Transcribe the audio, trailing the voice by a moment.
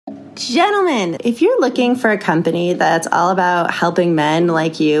Gentlemen, if you're looking for a company that's all about helping men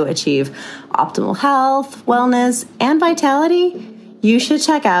like you achieve optimal health, wellness, and vitality, you should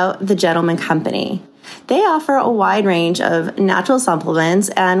check out The Gentleman Company. They offer a wide range of natural supplements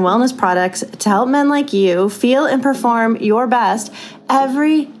and wellness products to help men like you feel and perform your best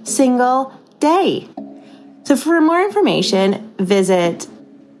every single day. So for more information, visit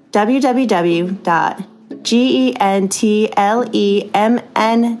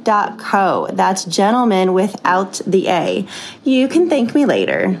www.gentlemen.co. That's gentlemen without the A. You can thank me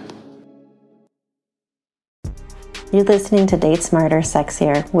later. You're listening to Date Smarter,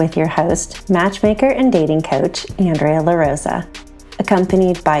 Sexier with your host, matchmaker and dating coach, Andrea LaRosa,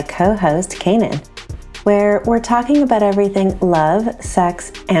 accompanied by co-host Kanan, where we're talking about everything love,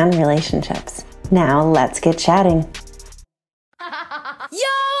 sex, and relationships. Now let's get chatting. Yo,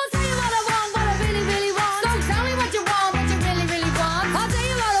 tell you what I want, what I really, really want. Don't tell me what you want, what you really, really want. I'll tell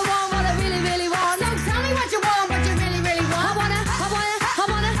you what I want, what I really, really want. Don't tell me what you want, what you really, really want.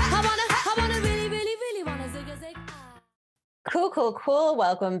 I wanna really, really, really wanna zig a zig. Cool.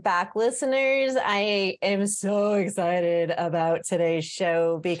 Welcome back, listeners. I am so excited about today's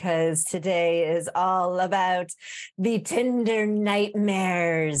show because today is all about the Tinder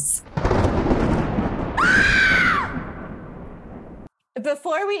nightmares.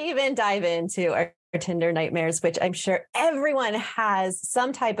 Before we even dive into our Tinder nightmares, which I'm sure everyone has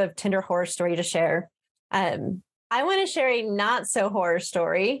some type of Tinder horror story to share, I want to share a not so horror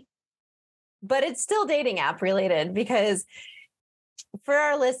story, but it's still dating app related because for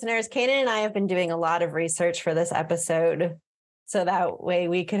our listeners, Kanan and I have been doing a lot of research for this episode. So that way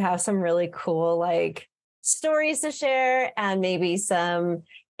we could have some really cool like stories to share and maybe some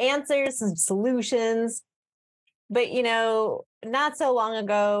answers, some solutions. But, you know, not so long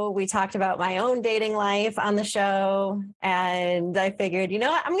ago, we talked about my own dating life on the show. And I figured, you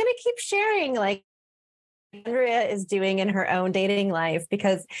know what, I'm going to keep sharing like Andrea is doing in her own dating life,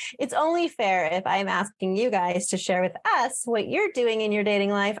 because it's only fair if I'm asking you guys to share with us what you're doing in your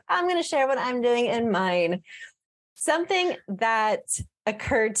dating life. I'm going to share what I'm doing in mine. Something that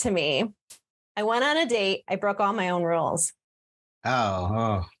occurred to me. I went on a date. I broke all my own rules.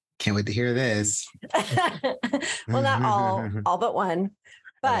 Oh. Can't wait to hear this. Well, not all but one.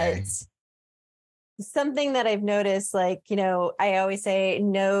 But okay. Something that I've noticed, like, you know, I always say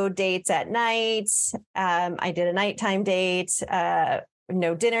no dates at night. I did a nighttime date,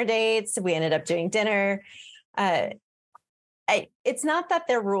 no dinner dates. We ended up doing dinner. It's not that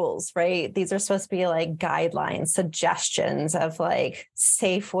they're rules, right? These are supposed to be like guidelines, suggestions of like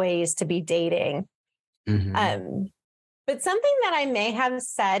safe ways to be dating. Mm-hmm. But something that I may have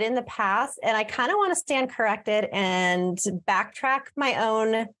said in the past, and I kind of want to stand corrected and backtrack my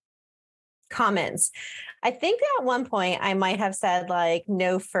own comments. I think at one point I might have said like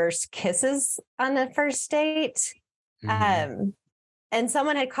no first kisses on the first date. Mm-hmm. And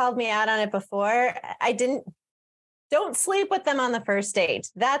someone had called me out on it before. Don't sleep with them on the first date.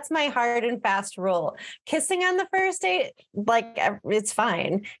 That's my hard and fast rule. Kissing on the first date, like it's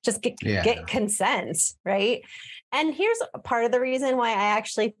fine. Just get consent, right? And here's part of the reason why I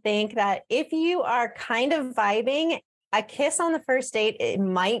actually think that if you are kind of vibing, a kiss on the first date, it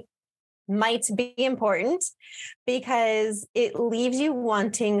might be important because it leaves you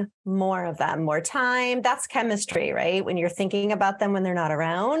wanting more of them, more time. That's chemistry, right? When you're thinking about them when they're not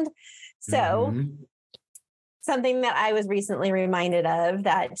around. So something that I was recently reminded of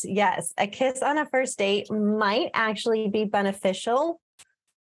that, yes, a kiss on a first date might actually be beneficial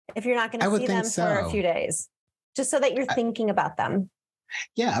if you're not going to see them for a few days, just so that you're thinking about them.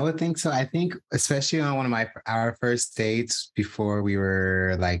 Yeah, I would think so. I think especially on one of our first dates before we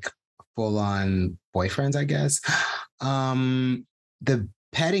were like full on boyfriends, I guess, the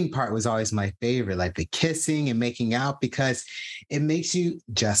petting part was always my favorite, like the kissing and making out, because it makes you,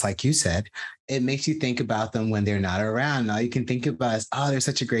 just like you said, it makes you think about them when they're not around. Now you can think about is, oh, they're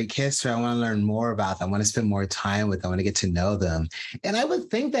such a great kisser. I want to learn more about them. I want to spend more time with them. I want to get to know them. And I would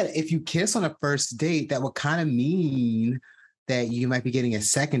think that if you kiss on a first date, that would kind of mean that you might be getting a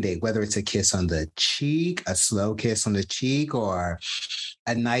second date, whether it's a kiss on the cheek, a slow kiss on the cheek, or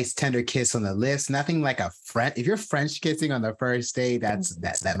a nice tender kiss on the lips. Nothing like a French. If you're French kissing on the first date,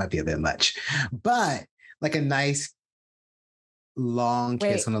 that might be a bit much. But like a nice long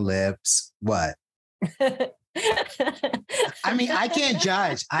kiss on the lips. What? I mean, I can't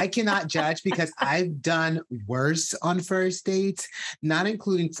judge. I cannot judge because I've done worse on first dates, not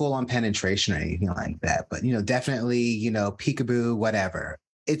including full on penetration or anything like that. But, you know, definitely, you know, peekaboo, whatever.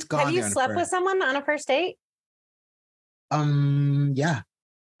 It's gone. Have you slept with someone on a first date? Yeah.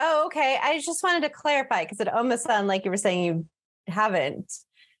 Oh, okay. I just wanted to clarify because it almost sounded like you were saying you haven't.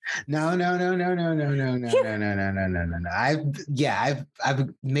 No, no, no, no, no, no, no, no, no, no, no, no, no, no, no. I've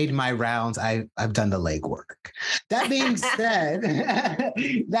made my rounds. I've done the legwork. That being said,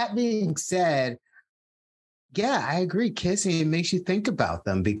 that being said, yeah, I agree. Kissing, it makes you think about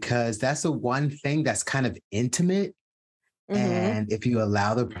them because that's the one thing that's kind of intimate. Mm-hmm. And if you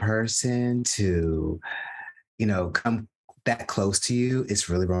allow the person to, come that close to you, it's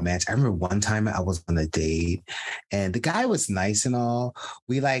really romantic. I remember one time I was on a date and the guy was nice and all.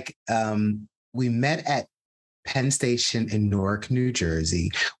 We met at Penn Station in Newark, New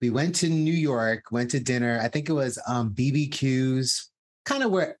Jersey. We went to New York, went to dinner. I think it was BBQs, kind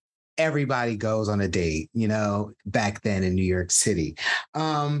of where everybody goes on a date, back then in New York City.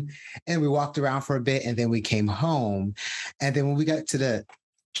 And we walked around for a bit and then we came home. And then when we got to the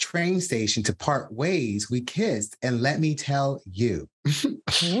train station to part ways, we kissed. And let me tell you,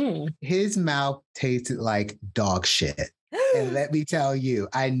 his mouth tasted like dog shit. And let me tell you,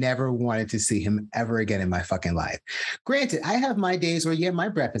 I never wanted to see him ever again in my fucking life. Granted, I have my days where, my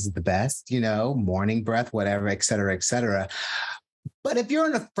breath isn't the best, morning breath, whatever, et cetera, et cetera. But if you're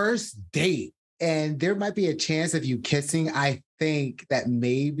on a first date and there might be a chance of you kissing, I think that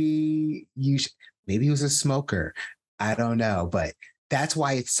maybe maybe he was a smoker. I don't know, but that's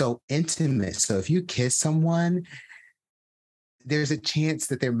why it's so intimate. So if you kiss someone, there's a chance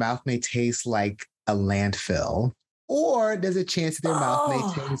that their mouth may taste like a landfill. Or there's a chance that their mouth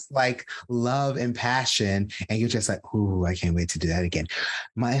may taste like love and passion. And you're just like, ooh, I can't wait to do that again.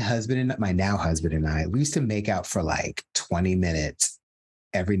 My now husband and I, we used to make out for like 20 minutes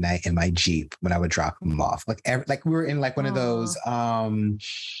every night in my Jeep when I would drop him off. Like we were in like one of those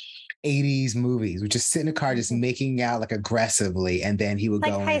 80s movies. We just sit in a car, just making out like aggressively. And then he would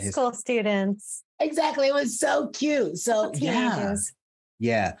like go high school students. Exactly. It was so cute. So teenagers.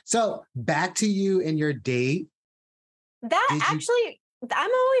 Yeah. So back to you and your date. I'm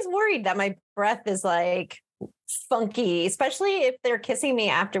always worried that my breath is like funky, especially if they're kissing me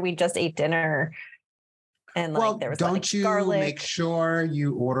after we just ate dinner. And like there was don't you garlic. Make sure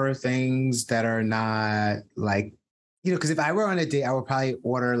you order things that are not like, because if I were on a date, I would probably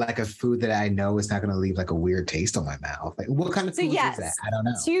order like a food that I know is not going to leave like a weird taste on my mouth. Like what kind of food is that? I don't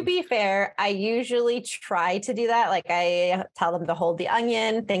know. To be fair, I usually try to do that. Like I tell them to hold the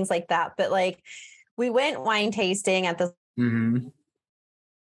onion, things like that. But like we went wine tasting at this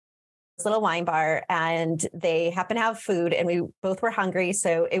little wine bar and they happen to have food and we both were hungry.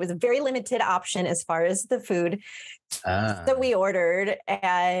 So it was a very limited option as far as the food that we ordered.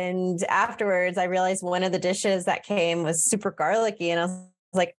 And afterwards, I realized one of the dishes that came was super garlicky. And I was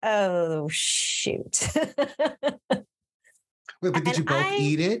like, oh, shoot. Wait, but did you both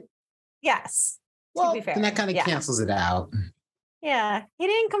eat it? Yes. Well, to be fair. then that kind of cancels it out. Yeah. He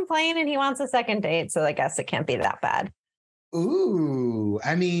didn't complain and he wants a second date. So I guess it can't be that bad. Ooh.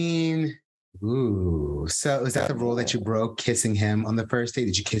 So is that the rule that you broke, kissing him on the first date?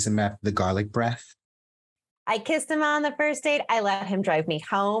 Did you kiss him after the garlic breath? I kissed him on the first date. I let him drive me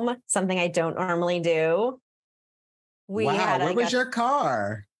home, something I don't normally do. Where was your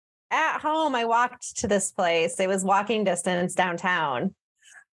car? At home. I walked to this place. It was walking distance downtown.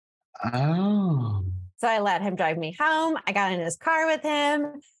 Oh. So I let him drive me home. I got in his car with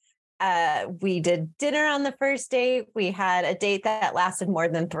him. We did dinner on the first date. We had a date that lasted more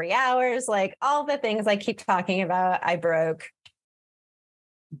than 3 hours. Like all the things I keep talking about, I broke.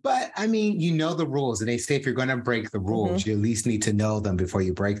 But I mean, the rules, and they say if you're going to break the rules, you at least need to know them before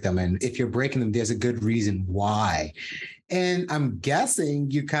you break them. And if you're breaking them, there's a good reason why. And I'm guessing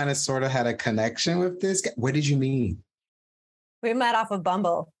you kind of sort of had a connection with this guy. What did you mean? We met off of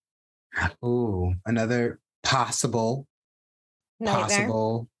Bumble. Oh, another possible.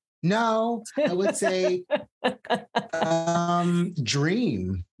 No, I would say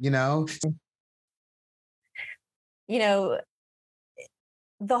dream,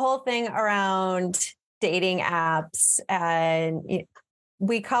 the whole thing around dating apps, and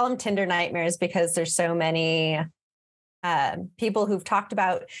we call them Tinder nightmares because there's so many people who've talked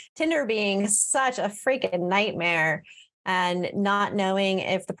about Tinder being such a freaking nightmare and not knowing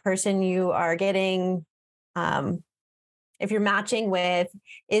if the person you are getting, if you're matching with,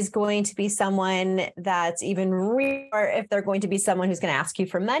 is going to be someone that's even real, or if they're going to be someone who's going to ask you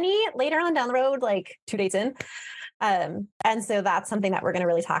for money later on down the road, like 2 dates in. And so that's something that we're going to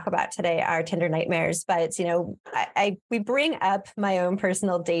really talk about today, our Tinder nightmares. But, we bring up my own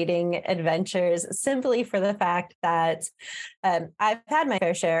personal dating adventures simply for the fact that I've had my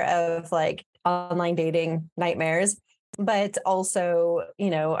fair share of like online dating nightmares, but also,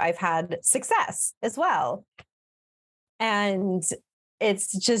 I've had success as well. And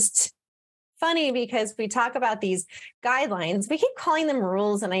it's just funny because we talk about these guidelines. We keep calling them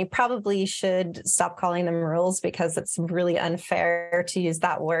rules, and I probably should stop calling them rules because it's really unfair to use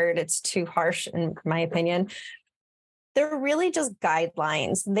that word. It's too harsh, in my opinion. They're really just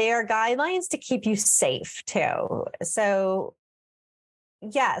guidelines. They are guidelines to keep you safe too. So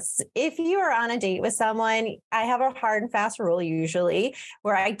yes, if you are on a date with someone, I have a hard and fast rule usually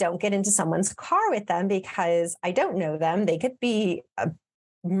where I don't get into someone's car with them because I don't know them. They could be a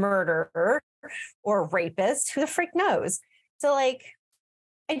murderer or a rapist. Who the freak knows? So like,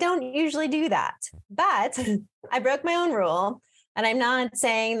 I don't usually do that, but I broke my own rule. And I'm not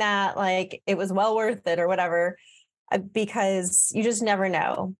saying that like it was well worth it or whatever, because you just never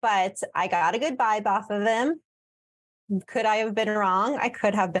know. But I got a good vibe off of them. Could I have been wrong? I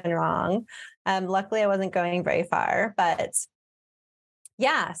could have been wrong. Luckily, I wasn't going very far. But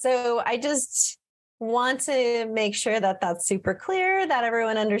yeah, so I just want to make sure that that's super clear, that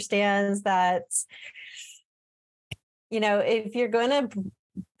everyone understands that, you know, if you're going to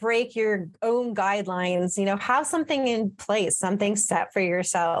break your own guidelines, you know, have something in place, something set for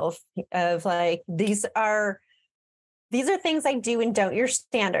yourself of like, these are things I do and don't, your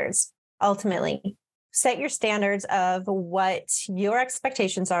standards. Ultimately, set your standards of what your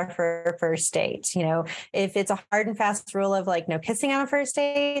expectations are for a first date. You know, if it's a hard and fast rule of like no kissing on a first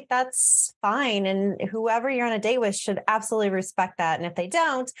date, that's fine. And whoever you're on a date with should absolutely respect that. And if they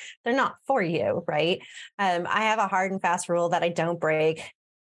don't, they're not for you, right? I have a hard and fast rule that I don't break,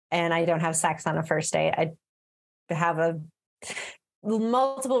 and I don't have sex on a first date. I have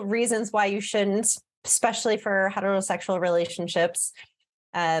multiple reasons why you shouldn't, especially for heterosexual relationships.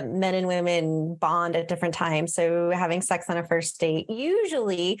 Men and women bond at different times. So having sex on a first date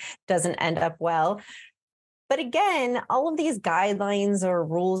usually doesn't end up well. But again, all of these guidelines or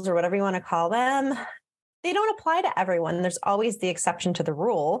rules or whatever you want to call them, they don't apply to everyone. There's always the exception to the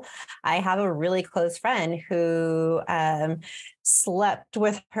rule. I have a really close friend who slept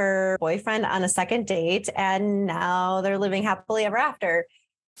with her boyfriend on a second date, and now they're living happily ever after.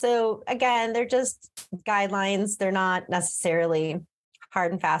 So again, they're just guidelines. They're not necessarily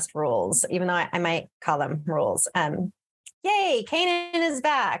hard and fast rules, even though I might call them rules. Yay, Kanan is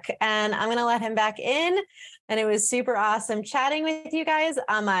back, and I'm going to let him back in. And it was super awesome chatting with you guys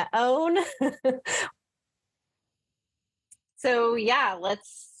on my own. So yeah,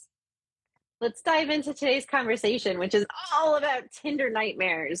 let's dive into today's conversation, which is all about Tinder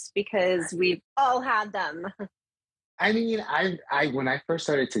nightmares, because we've all had them. I mean, I when I first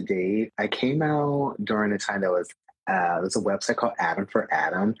started to date, I came out during a time that was there's a website called Adam for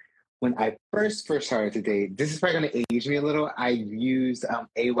Adam. When I first started to date, this is probably going to age me a little. I used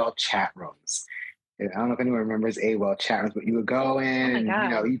AOL chat rooms. I don't know if anyone remembers AOL chat rooms, but you would go in, and, you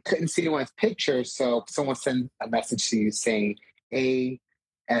know, you couldn't see anyone's picture, so someone sent a message to you saying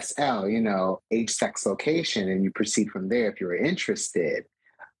ASL, you know, age, sex, location, and you proceed from there if you were interested.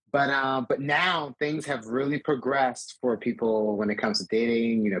 But now things have really progressed for people when it comes to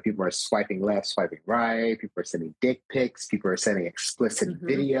dating. You know, people are swiping left, swiping right. People are sending dick pics. People are sending explicit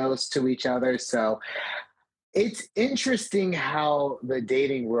videos to each other. So it's interesting how the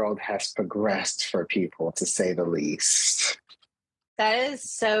dating world has progressed for people, to say the least. That is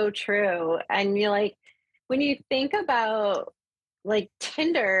so true. And you're like, when you think about like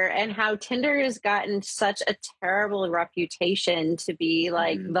Tinder and how Tinder has gotten such a terrible reputation to be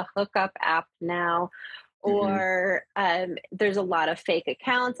like the hookup app now, or there's a lot of fake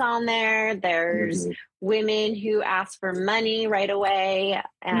accounts on there. There's women who ask for money right away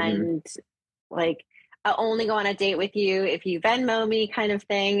and like, I'll only go on a date with you if you Venmo me, kind of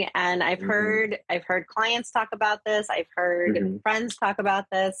thing. And I've heard clients talk about this. I've heard friends talk about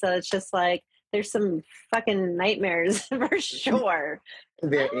this. So it's just like, there's some fucking nightmares for sure.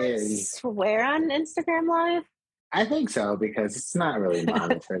 There is. Swear on Instagram Live? I think so, because it's not really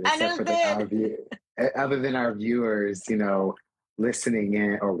monitored except for other than our viewers, you know, listening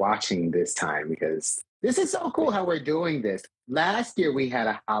in or watching this time, because this is so cool how we're doing this. Last year we had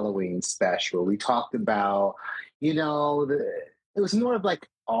a Halloween special. We talked about, you know, it was more of like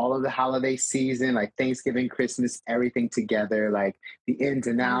all of the holiday season, like Thanksgiving, Christmas, everything together, like the ins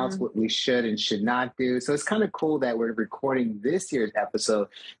and outs, what we should and should not do. So it's kind of cool that we're recording this year's episode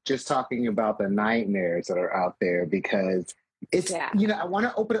just talking about the nightmares that are out there, because it's, you know, I want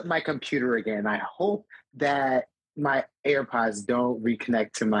to open up my computer again. I hope that my AirPods don't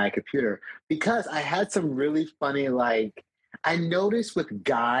reconnect to my computer, because I had some really funny, like, I noticed with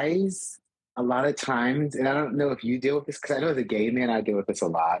guys, a lot of times, and I don't know if you deal with this, because I know as a gay man, I deal with this a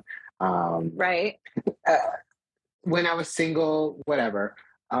lot. Right. When I was single, whatever,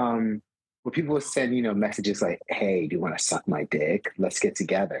 when people would send, you know, messages like, hey, do you want to suck my dick? Let's get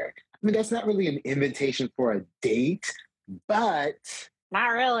together. I mean, that's not really an invitation for a date, but Not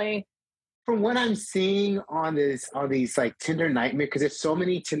really. from what I'm seeing on these like Tinder Nightmare, because there's so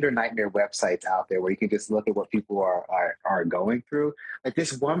many Tinder Nightmare websites out there where you can just look at what people are going through. Like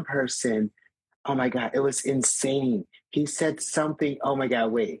this one person, oh my God, it was insane. He said something, oh my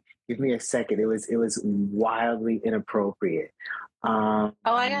God, wait, give me a second. It was wildly inappropriate. Oh,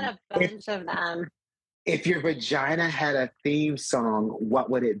 I got a If bunch of them. if your vagina had a theme song, what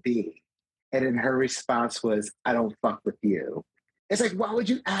would it be? And then her response was, I don't fuck with you. It's like, why would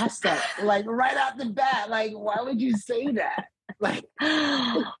you ask that? Like right out the bat, like why would you say that? Like,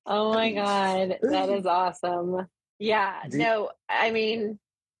 Oh my God, that is awesome. Yeah, no, I mean,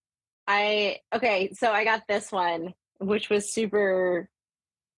 okay, so I got this one, which was super,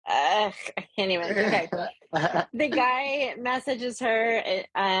 I can't even, okay. The guy messages her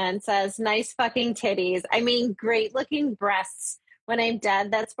and says, nice fucking titties. I mean, great looking breasts. When I'm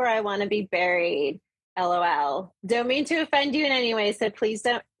dead, that's where I want to be buried. LOL. Don't mean to offend you in any way, so please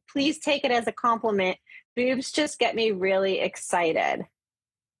take it as a compliment. Boobs just get me really excited.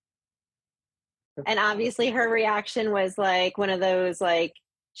 And obviously her reaction was like one of those like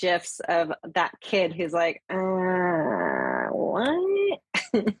gifs of that kid who's like, what?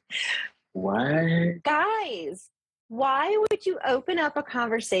 what? Guys, why would you open up a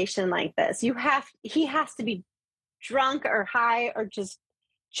conversation like this? He has to be drunk or high or just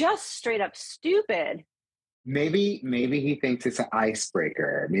straight up stupid. Maybe he thinks it's an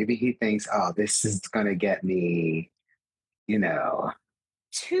icebreaker. Maybe he thinks, oh, this is gonna get me, you know.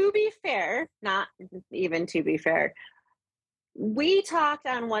 To be fair, not even to be fair, we talked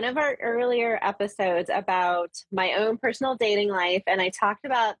on one of our earlier episodes about my own personal dating life, and I talked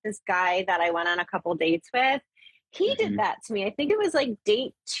about this guy that I went on a couple dates with. He did that to me. I think it was like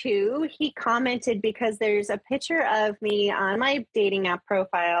date 2. He commented because there's a picture of me on my dating app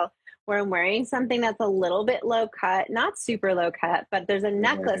profile where I'm wearing something that's a little bit low cut, not super low cut, but there's a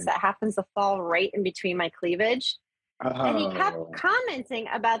necklace that happens to fall right in between my cleavage. And he kept commenting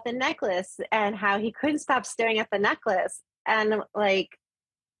about the necklace and how he couldn't stop staring at the necklace. And like,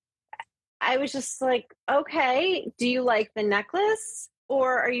 I was just like, okay, do you like the necklace?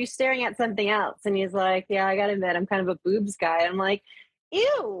 Or are you staring at something else? And he's like, yeah, I gotta admit, I'm kind of a boobs guy. I'm like,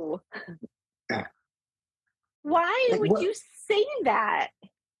 ew. Why would you say that?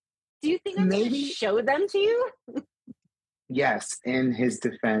 Do you think I'm going to show them to you? Yes, in his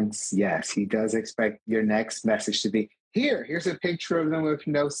defense, yes, he does expect your next message to be, here's a picture of them with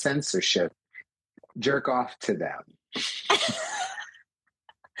no censorship. Jerk off to them.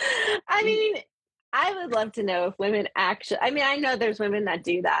 I mean, I would love to know if women actually, I mean, I know there's women that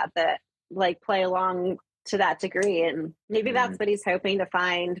do that like play along to that degree. And maybe that's what he's hoping to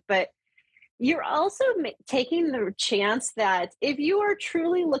find. But you're also taking the chance that if you are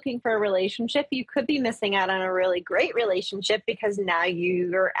truly looking for a relationship, you could be missing out on a really great relationship because now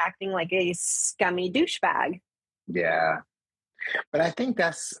you're acting like a scummy douchebag. Yeah. But I think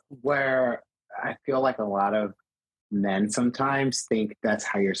that's where I feel like a lot of men sometimes think that's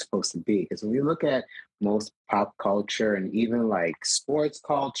how you're supposed to be. Because when you look at most pop culture and even like sports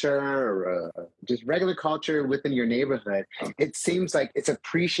culture or just regular culture within your neighborhood, it seems like it's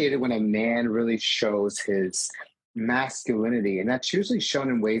appreciated when a man really shows his masculinity. And that's usually shown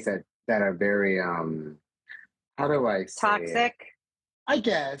in ways that are very, how do I say toxic? It? I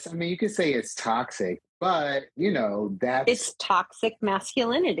guess. I mean, you could say it's toxic, but it's toxic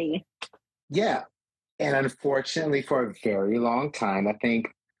masculinity. Yeah. And unfortunately, for a very long time, I think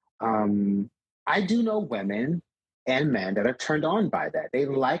I do know women and men that are turned on by that. They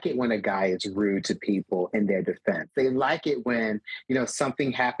like it when a guy is rude to people in their defense. They like it when,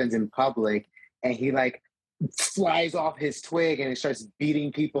 something happens in public and he like flies off his twig and it starts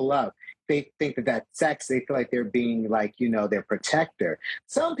beating people up. They think that that's sex. They feel like they're being like, their protector.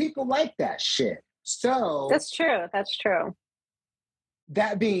 Some people like that shit. So that's true. That's true.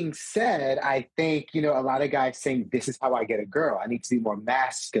 That being said, I think, a lot of guys saying, this is how I get a girl. I need to be more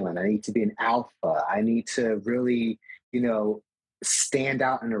masculine. I need to be an alpha. I need to really, stand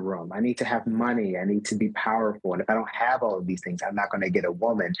out in a room. I need to have money. I need to be powerful. And if I don't have all of these things, I'm not going to get a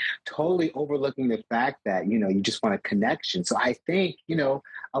woman. Totally overlooking the fact that, you just want a connection. So I think,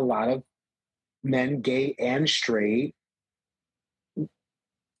 a lot of men, gay and straight,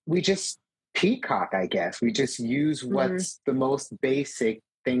 we just peacock, I guess. We just use what's the most basic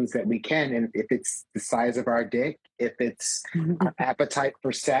things that we can. And if it's the size of our dick, if it's our appetite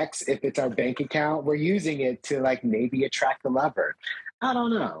for sex, if it's our bank account, we're using it to like maybe attract a lover. I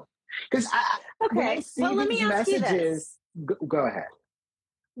don't know. Because let me ask you this. Go ahead.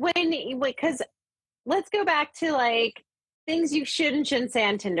 Because let's go back to like things you should and shouldn't say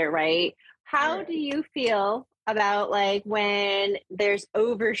on Tinder, right? How do you feel about like when there's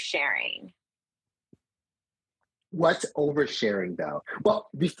oversharing? What's oversharing though? Well,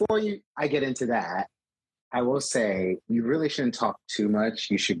 I get into that, I will say you really shouldn't talk too much.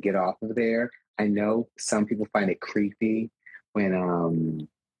 You should get off of there. I know some people find it creepy when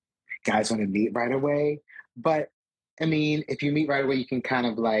guys want to meet right away, but I mean, if you meet right away, you can kind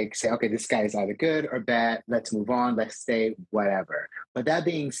of like say, okay, this guy is either good or bad. Let's move on. Let's stay, whatever. But that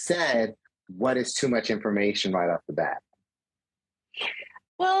being said, what is too much information right off the bat?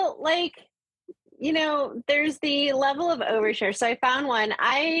 Well, like, there's the level of overshare. So I found one.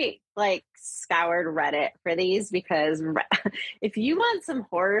 I like scoured Reddit for these because if you want some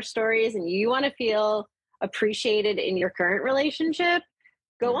horror stories and you want to feel appreciated in your current relationship,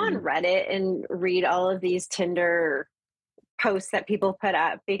 go on Reddit and read all of these Tinder posts that people put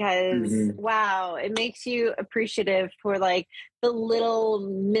up because wow, it makes you appreciative for like the little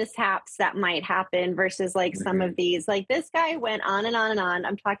mishaps that might happen versus like some of these. Like this guy went on and on and on.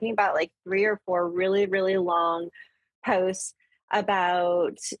 I'm talking about like 3 or 4 really, really long posts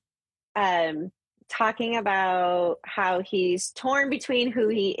about talking about how he's torn between who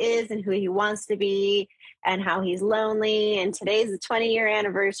he is and who he wants to be and how he's lonely. And today's the 20-year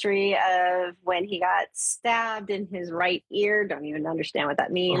anniversary of when he got stabbed in his right ear. Don't even understand what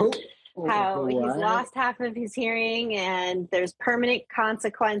that means. How he's lost half of his hearing and there's permanent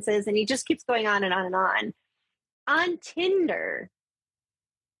consequences. And he just keeps going on and on and on. On Tinder,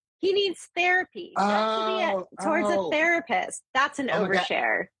 he needs therapy. Towards a therapist. That's an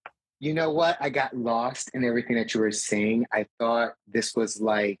overshare. You know what? I got lost in everything that you were saying. I thought this was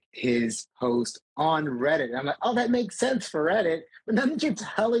like his post on Reddit. I'm like, oh, that makes sense for Reddit. But now that you're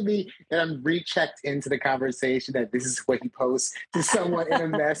telling me that I'm rechecked into the conversation that this is what he posts to someone in a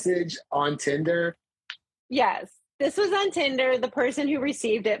message on Tinder. Yes, this was on Tinder. The person who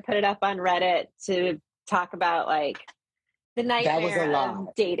received it put it up on Reddit to talk about like the nightmare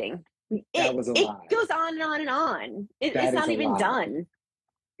of dating. That was a lie. It goes on and on and on. It's not even done.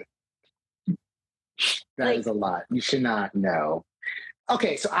 That is a lot. You should not know.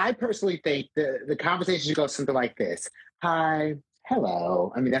 Okay, so I personally think the conversation should go something like this. Hi,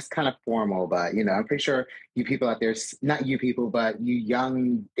 hello. I mean, that's kind of formal, but, I'm pretty sure you people out there, not you people, but you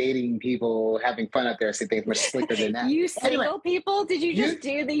young dating people having fun out there say things much slicker than that. You single people? Did you just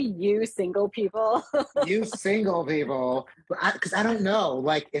do the you single people? You single people. Because I don't know.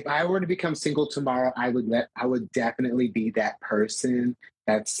 Like, if I were to become single tomorrow, I would definitely be that person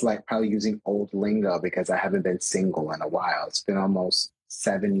that's like probably using old lingo because I haven't been single in a while. It's been almost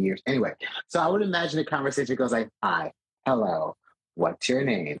 7 years. Anyway, so I would imagine the conversation goes like, hi, hello, what's your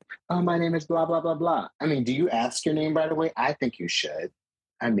name? Oh, my name is blah, blah, blah, blah. I mean, do you ask your name right away? I think you should.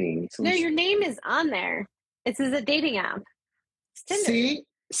 I mean. No, your name is on there. This is a dating app. It's Tinder.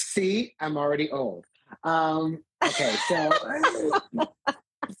 See, I'm already old. Okay,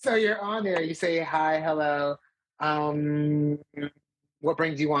 so you're on there. You say, hi, hello. What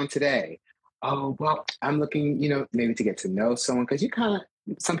brings you on today? Oh, well, I'm looking, maybe to get to know someone because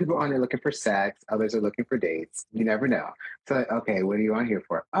some people are on there looking for sex. Others are looking for dates. You never know. So, okay, what are you on here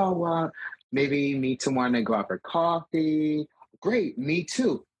for? Oh, well, maybe meet someone and go out for coffee. Great, me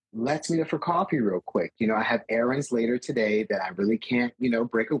too. Let's meet up for coffee real quick. I have errands later today that I really can't,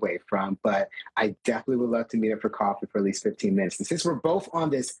 break away from, but I definitely would love to meet up for coffee for at least 15 minutes. And since we're both on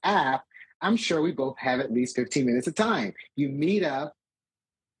this app, I'm sure we both have at least 15 minutes of time. You meet up,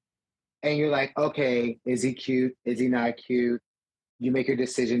 and you're like, okay, is he cute? Is he not cute? You make your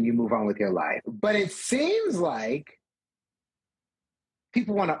decision, you move on with your life. But it seems like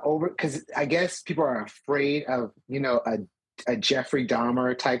people want to because I guess people are afraid of, a Jeffrey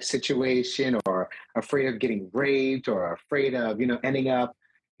Dahmer type situation or afraid of getting raped or afraid of, ending up,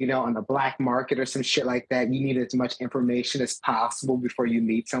 on the black market or some shit like that. You need as much information as possible before you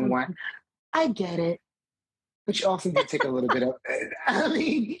meet someone. I get it. But you also need to take a little bit of,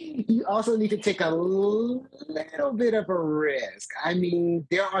 you also need to take a little bit of a risk. I mean,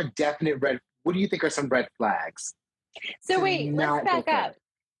 there are definite what do you think are some red flags? So wait, let's back up.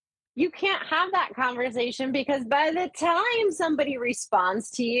 You can't have that conversation because by the time somebody responds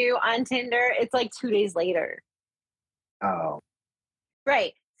to you on Tinder, it's like 2 days later. Oh.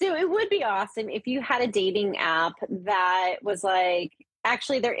 Right. So it would be awesome if you had a dating app that was like,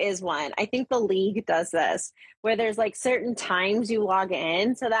 actually, there is one. I think the League does this, where there's like certain times you log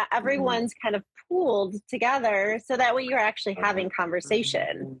in so that everyone's kind of pooled together so that way you're actually having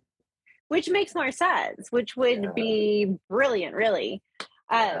conversation, which makes more sense, which would be brilliant, really.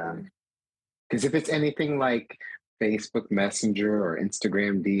 Because if it's anything like Facebook Messenger or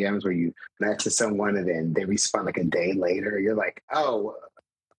Instagram DMs where you connect to someone and then they respond like a day later. You're like, oh,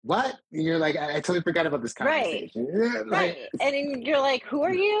 what? And you're like, I totally forgot about this Right. conversation. Right. And then you're like, who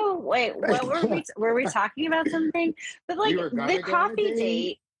are you? Wait, what were we talking about something? But like the coffee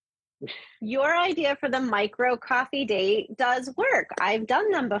date, your idea for the micro coffee date does work. I've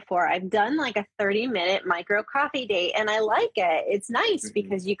done them before. I've done like a 30-minute micro coffee date and I like it. It's nice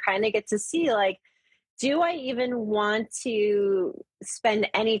because you kind of get to see like, do I even want to spend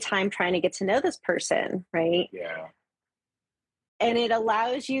any time trying to get to know this person? Right. Yeah. And it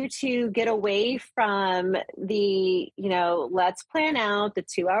allows you to get away from the, let's plan out the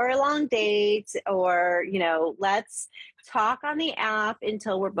 2-hour-long date or, let's talk on the app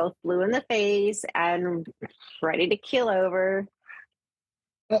until we're both blue in the face and ready to keel over.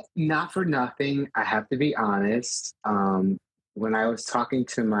 Not for nothing. I have to be honest. When I was talking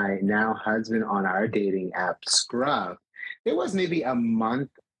to my now husband on our dating app, Scrub, there was maybe a month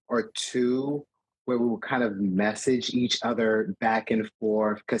or two where we would kind of message each other back and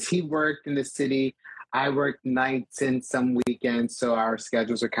forth because he worked in the city. I worked nights and some weekends, so our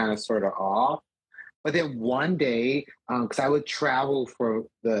schedules are kind of sort of off. But then one day, because I would travel for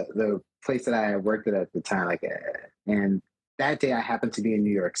the place that I worked at the time, and that day I happened to be in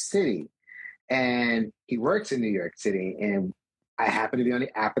New York City, and he works in New York City, and I happened to be on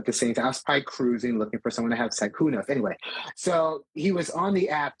the app at the same time. I was probably cruising, looking for someone to have sex. Who knows? Anyway, so he was on the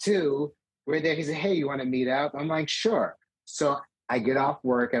app too. We're there. He said, "Hey, you want to meet up?" I'm like, "Sure." So I get off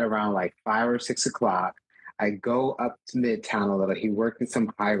work at around like 5 or 6 o'clock. I go up to Midtown a little. He worked in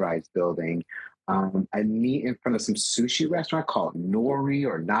some high-rise building. I meet in front of some sushi restaurant called Nori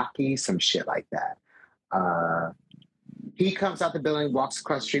or Naki, some shit like that. He comes out the building, walks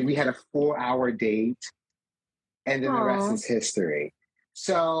across the street. We had a 4-hour date, and then the rest is history.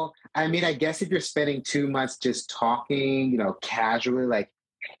 So, I mean, I guess if you're spending 2 months just talking, casually, like,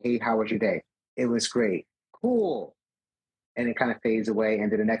 hey, how was your day? It was great. Cool. And it kind of fades away.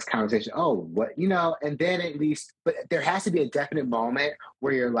 And then the next conversation, oh, what, and then at least, but there has to be a definite moment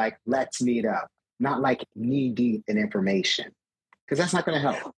where you're like, let's meet up, not like knee deep in information, because that's not going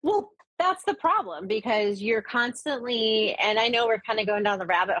to help. Well, that's the problem because you're constantly, and I know we're kind of going down the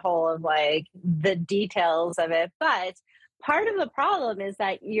rabbit hole of like the details of it, but part of the problem is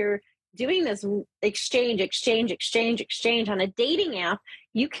that you're doing this exchange on a dating app.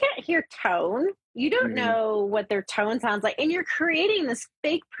 You can't hear tone. You don't know what their tone sounds like. And you're creating this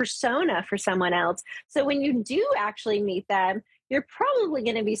fake persona for someone else. So when you do actually meet them, you're probably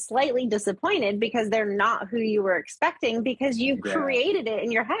going to be slightly disappointed because they're not who you were expecting because you created it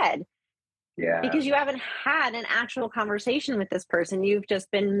in your head. Yeah. Because you haven't had an actual conversation with this person. You've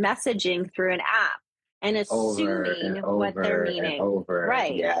just been messaging through an app and assuming what they're meaning.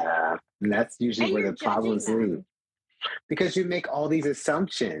 Right. Yeah. And that's usually where the problems lead. Because you make all these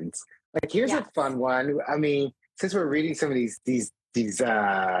assumptions. Like, here's a fun one. I mean, since we're reading some of these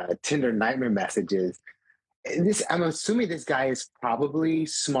Tinder nightmare messages, I'm assuming this guy is probably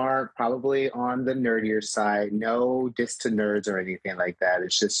smart, probably on the nerdier side. No diss to nerds or anything like that.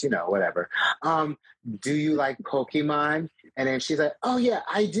 It's just, whatever. Do you like Pokemon? And then she's like, oh yeah,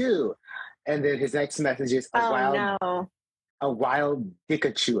 I do. And then his next message is a wild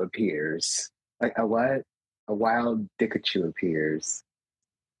Pikachu appears. Like a what? A wild Pikachu appears.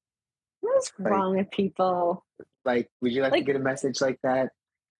 What's wrong with people? Like, would you like to get a message like that?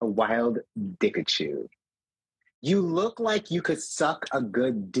 A wild Pikachu. You look like you could suck a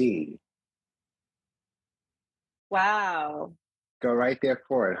good D. Wow. Go right there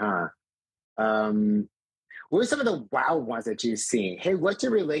for it, huh? What are some of the wild ones that you've seen? Hey, what's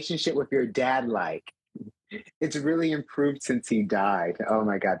your relationship with your dad like? It's really improved since he died. Oh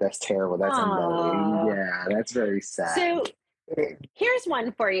my God, that's terrible. That's unlovely. Yeah, that's very sad. So here's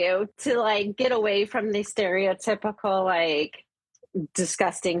one for you to like get away from the stereotypical, like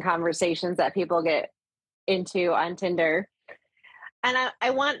disgusting conversations that people get into on Tinder. And I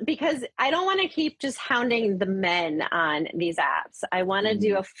want, because I don't want to keep just hounding the men on these apps. I want to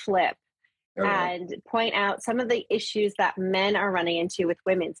do a flip and point out some of the issues that men are running into with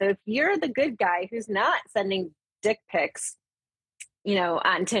women. So if you're the good guy who's not sending dick pics,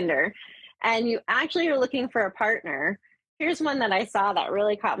 on Tinder, and you actually are looking for a partner, here's one that I saw that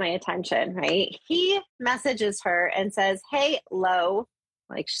really caught my attention, right? He messages her and says, hey, Lo,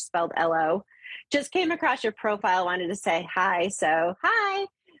 like she spelled L-O, just came across your profile, wanted to say hi. So, hi,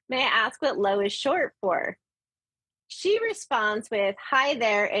 may I ask what Lo is short for? She responds with, hi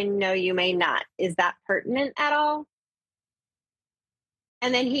there, and no, you may not. Is that pertinent at all?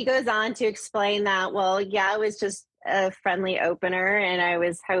 And then he goes on to explain that, well, yeah, it was just a friendly opener, and I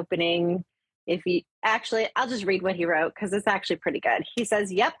was hoping If you actually, I'll just read what he wrote because it's actually pretty good. He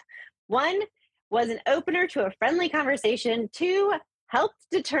says, yep, 1 was an opener to a friendly conversation. 2 helped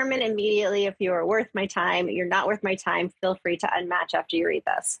determine immediately if you are worth my time. You're not worth my time. Feel free to unmatch after you read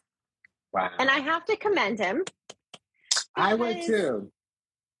this. Wow. And I have to commend him. I would too.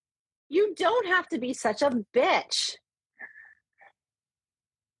 You don't have to be such a bitch.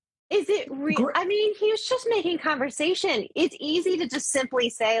 Is it real? I mean, he was just making conversation. It's easy to just simply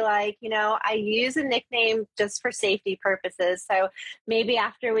say, like, you know, I use a nickname just for safety purposes. So maybe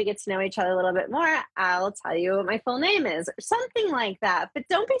after we get to know each other a little bit more, I'll tell you what my full name is or something like that. But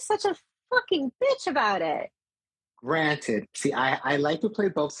don't be such a fucking bitch about it. Granted, see, I like to play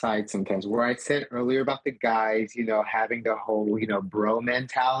both sides sometimes. Where I said earlier about the guys, you know, having the whole, you know, bro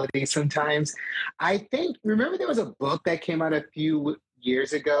mentality sometimes. I think, remember there was a book that came out a few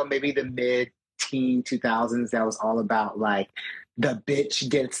years ago, maybe the mid-teen 2000s, that was all about like the bitch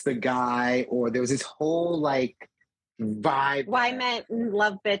gets the guy, or there was this whole like vibe. Why men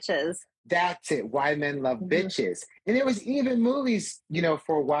love bitches. That's it. Why men love bitches. And there was even movies, you know,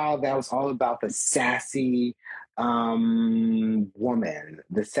 for a while that was all about the sassy woman,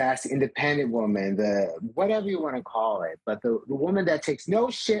 the sassy independent woman, the whatever you want to call it, but the woman that takes no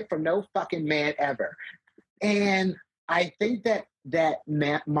shit from no fucking man ever. And I think that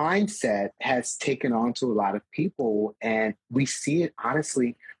mindset has taken on to a lot of people, and we see it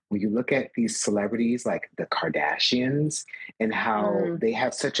honestly when you look at these celebrities like the Kardashians and how they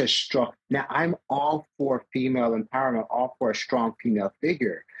have such a strong. Now, I'm all for female empowerment, all for a strong female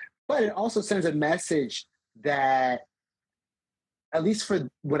figure, but it also sends a message that, at least for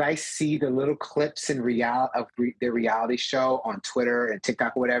what I see, the little clips in their reality show on Twitter and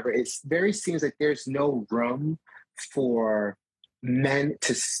TikTok or whatever, it very seems like there's no room for men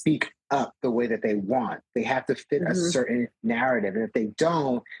to speak up the way that they want. They have to fit a certain narrative. And if they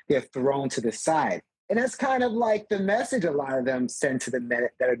don't, they're thrown to the side. And that's kind of like the message a lot of them send to the men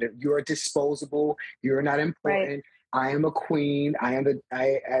that are, you're disposable, you're not important. Right. I am a queen. I'm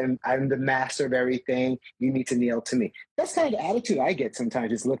the master of everything. You need to kneel to me. That's kind of the attitude I get sometimes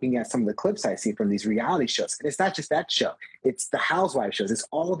just looking at some of the clips I see from these reality shows. And it's not just that show. It's the housewife shows. It's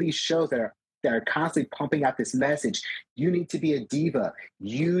all these shows that are constantly pumping out this message. You need to be a diva.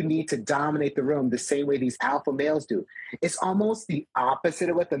 You need to dominate the room the same way these alpha males do. It's almost the opposite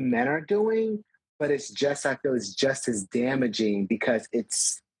of what the men are doing, but I feel it's just as damaging because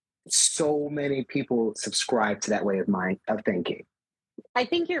it's so many people subscribe to that way of thinking. I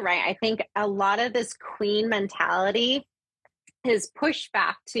think you're right. I think a lot of this queen mentality is pushed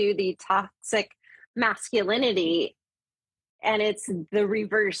back to the toxic masculinity, and it's the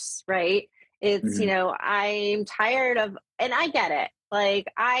reverse, right? It's, you know, I'm tired of, and I get it. Like,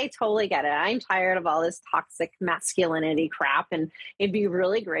 I totally get it. I'm tired of all this toxic masculinity crap. And it'd be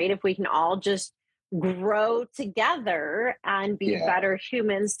really great if we can all just grow together and be better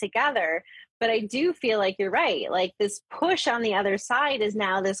humans together. But I do feel like you're right. Like, this push on the other side is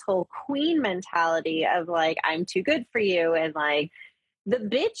now this whole queen mentality of like, I'm too good for you. And like, the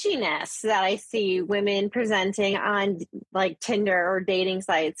bitchiness that I see women presenting on like Tinder or dating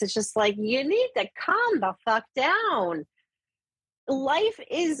sites, it's just like, you need to calm the fuck down. Life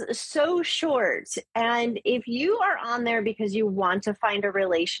is so short. And if you are on there because you want to find a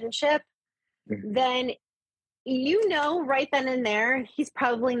relationship, then you know right then and there, he's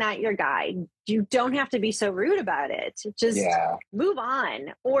probably not your guy. You don't have to be so rude about it. Just move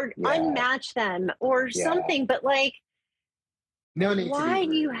on or unmatch them or something. But like, no need. Why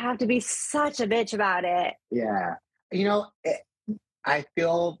do you have to be such a bitch about it? Yeah. You know, I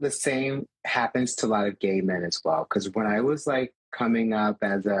feel the same happens to a lot of gay men as well. Because when I was like coming up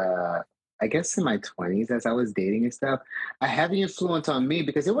I guess in my 20s, as I was dating and stuff, I had the influence on me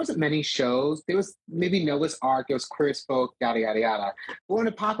because there wasn't many shows. There was maybe Noah's Ark, there was Queer as Folk, yada, yada, yada. But one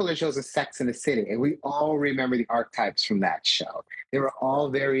of the popular shows was Sex and the City. And we all remember the archetypes from that show. They were all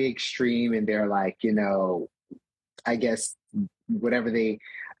very extreme and they're like, you know, I guess whatever they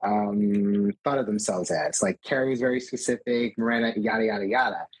thought of themselves as. Like Carrie was very specific, Miranda, yada, yada,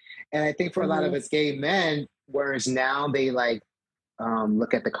 yada. And I think for a lot of us gay men, whereas now they like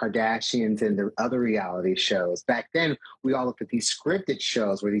look at the Kardashians and the other reality shows. Back then, we all looked at these scripted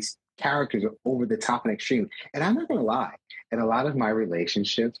shows where these characters are over the top and extreme. And I'm not going to lie. In a lot of my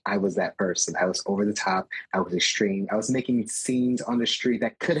relationships, I was that person. I was over the top. I was extreme. I was making scenes on the street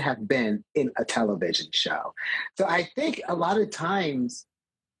that could have been in a television show. So I think a lot of times,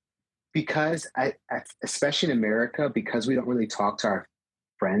 because especially in America, because we don't really talk to our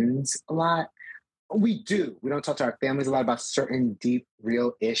friends a lot, we don't talk to our families a lot about certain deep,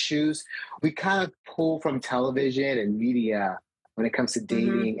 real issues. We kind of pull from television and media when it comes to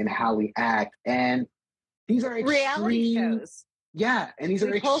dating and how we act. And these are reality extreme. shows. Yeah, and these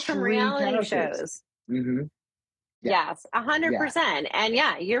are We pull from extreme reality characters. shows. Mm-hmm. Yeah. Yes, 100%. And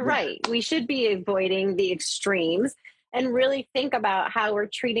yeah, you're right. We should be avoiding the extremes and really think about how we're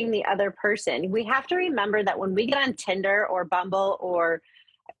treating the other person. We have to remember that when we get on Tinder or Bumble or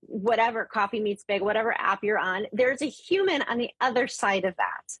whatever, Coffee Meets Big, whatever app you're on, there's a human on the other side of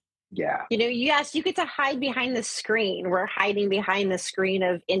that. Yeah. You know, yes, you get to hide behind the screen. We're hiding behind the screen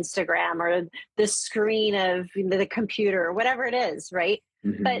of Instagram or the screen of the computer or whatever it is, right?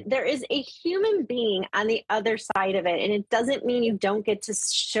 Mm-hmm. But there is a human being on the other side of it. And it doesn't mean you don't get to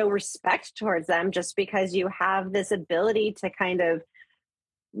show respect towards them just because you have this ability to kind of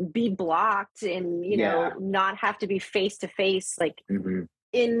be blocked and, you know, not have to be face to face, like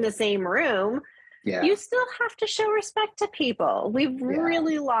in the same room. Yeah. You still have to show respect to people. We've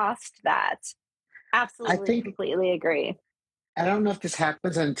really lost that. Absolutely, completely agree. I don't know if this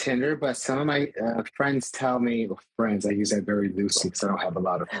happens on Tinder, but some of my friends tell me, well, friends, I use that very loosely because I don't have a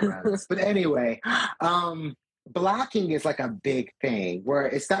lot of friends. But anyway, blocking is like a big thing where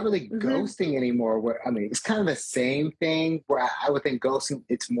it's not really ghosting anymore. Where, I mean, it's kind of the same thing where I would think ghosting,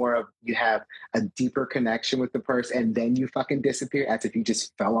 it's more of you have a deeper connection with the person and then you fucking disappear as if you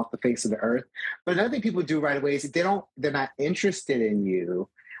just fell off the face of the earth. But another thing people do right away is they're not interested in you.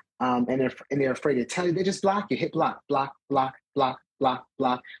 And they're afraid to tell you. They just block you, hit block, block, block, block, block,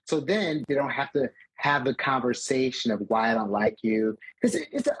 block. So then they don't have to have the conversation of why I don't like you. Because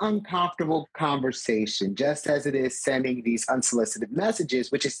it's an uncomfortable conversation, just as it is sending these unsolicited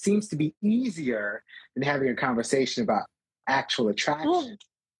messages, which it seems to be easier than having a conversation about actual attraction. Well,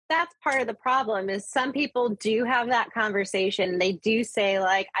 that's part of the problem is some people do have that conversation. They do say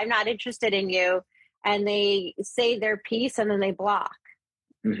like, I'm not interested in you. And they say their piece and then they block.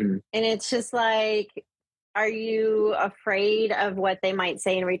 Mm-hmm. And it's just like, are you afraid of what they might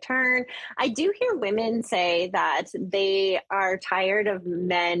say in return? I do hear women say that they are tired of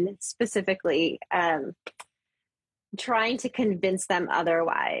men specifically trying to convince them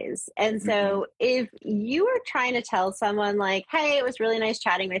otherwise. And so if you are trying to tell someone like, hey, it was really nice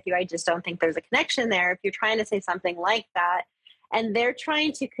chatting with you, I just don't think there's a connection there. If you're trying to say something like that and they're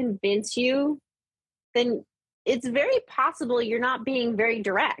trying to convince you, then it's very possible you're not being very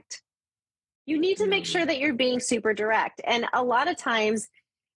direct. You need to make sure that you're being super direct. And a lot of times,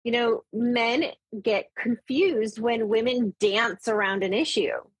 you know, men get confused when women dance around an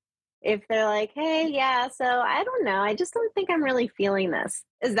issue. If they're like, hey, yeah, so I don't know. I just don't think I'm really feeling this.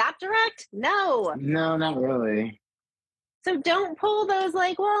 Is that direct? No. No, not really. So don't pull those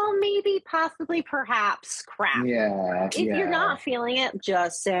like, well, maybe, possibly, perhaps crap. Yeah. If you're not feeling it,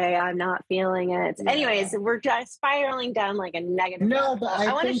 just say, I'm not feeling it. Yeah. Anyways, we're just spiraling down like a negative. No, but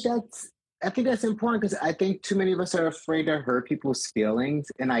I think that's important because I think too many of us are afraid to hurt people's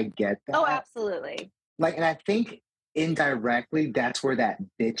feelings. And I get that. Oh, absolutely. Like, and I think indirectly, that's where that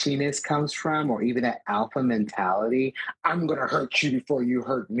bitchiness comes from, or even that alpha mentality. I'm going to hurt you before you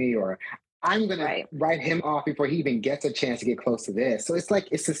hurt me, or I'm going to write him off before he even gets a chance to get close to this. So it's like,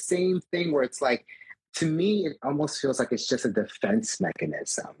 it's the same thing where it's like, to me, it almost feels like it's just a defense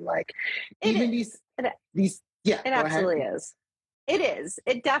mechanism. Like even these, yeah. It absolutely is. It is.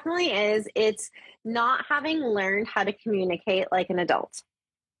 It definitely is. It's not having learned how to communicate like an adult.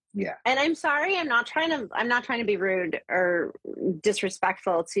 Yeah. And I'm sorry, I'm not trying to be rude or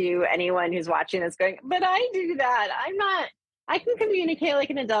disrespectful to anyone who's watching this going, but I do that. I can communicate like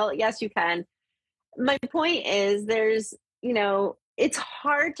an adult. Yes, you can. My point is it's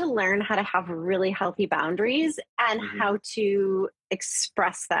hard to learn how to have really healthy boundaries and how to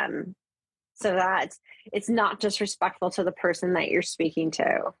express them so that it's not disrespectful to the person that you're speaking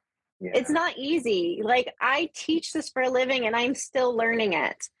to. Yeah. It's not easy. Like, I teach this for a living and I'm still learning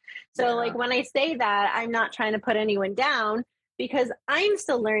it. So like when I say that, I'm not trying to put anyone down because I'm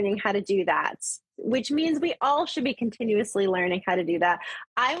still learning how to do that, which means we all should be continuously learning how to do that.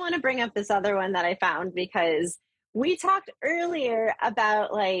 I want to bring up this other one that I found because we talked earlier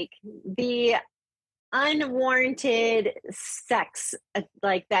about like the unwarranted sex,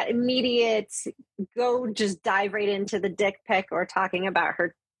 like that immediate just dive right into the dick pic or talking about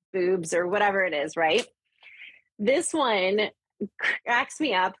her boobs or whatever it is, right? This one cracks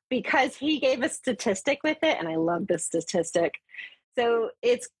me up because he gave a statistic with it, and I love this statistic. So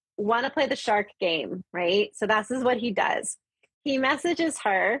it's want to play the shark game, right? So this is what he does. He messages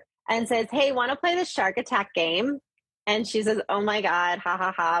her and says, hey, want to play the shark attack game? And she says, oh my God, ha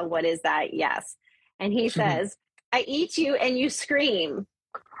ha ha, what is that? Yes. And he says, I eat you and you scream.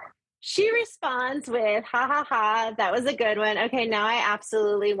 She responds with, ha ha ha, that was a good one. Okay, now I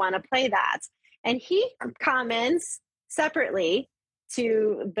absolutely want to play that. And he comments separately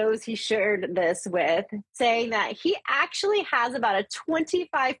to those he shared this with, saying that he actually has about a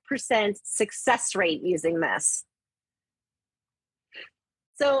 25% success rate using this.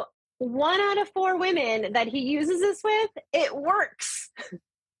 So 1 out of 4 women that he uses this with, it works.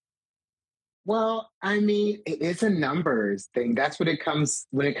 Well, I mean, it's a numbers thing. That's what it comes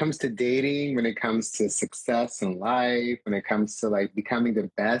when it comes to dating, when it comes to success in life, when it comes to like becoming the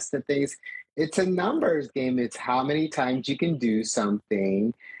best at things. It's a numbers game. It's how many times you can do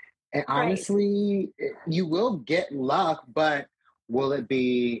something. And honestly, you will get luck, but will it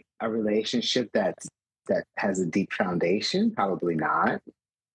be a relationship that has a deep foundation? Probably not.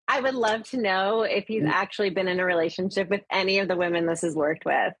 I would love to know if he's actually been in a relationship with any of the women this has worked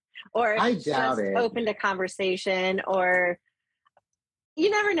with, or if I he's doubt just it. opened a conversation, or you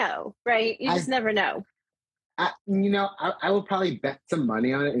never know, right? You just never know. I will probably bet some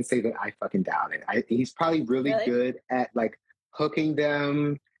money on it and say that I fucking doubt it. He's probably really good at like hooking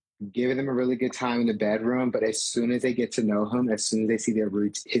them, giving them a really good time in the bedroom. But as soon as they get to know him, as soon as they see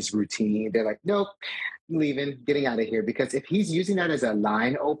his routine, they're like, nope, I'm leaving, getting out of here. Because if he's using that as a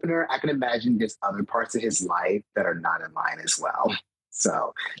line opener, I can imagine there's other parts of his life that are not in line as well.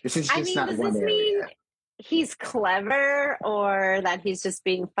 So this is just not one area. He's clever or that he's just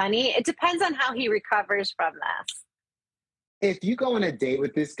being funny? It depends on how he recovers from this. If you go on a date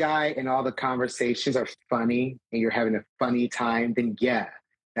with this guy and all the conversations are funny and you're having a funny time, then yeah,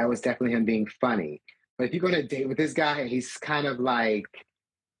 that was definitely him being funny. But if you go on a date with this guy and he's kind of like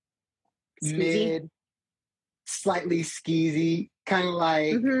mid, slightly skeezy, kind of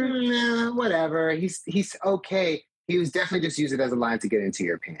like whatever. He's okay. He was definitely just use it as a line to get into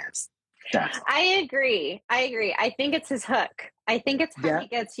your pants. I agree. I think it's his hook. I think it's how he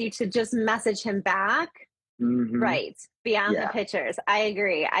gets you to just message him back. Right. Beyond the pictures. I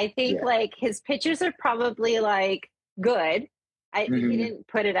agree. I think like his pictures are probably like good. He didn't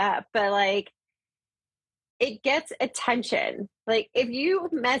put it up, but like it gets attention. Like if you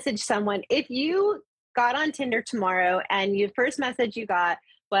message someone, if you got on Tinder tomorrow and your first message you got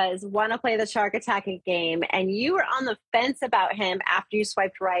was want to play the shark attacking game and you were on the fence about him after you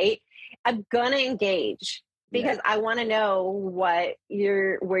swiped right, I'm gonna engage because I want to know where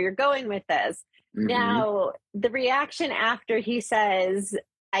you're going with this. Now, the reaction after he says,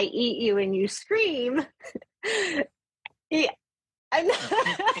 I eat you and you scream, I'm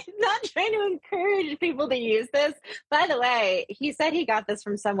not trying to encourage people to use this. By the way, he said he got this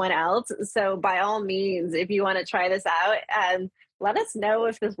from someone else. So by all means, if you want to try this out, let us know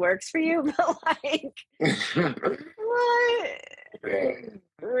if this works for you. But like, what?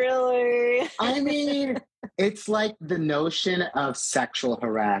 Really? I mean, it's like the notion of sexual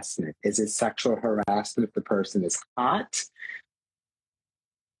harassment. Is it sexual harassment if the person is hot?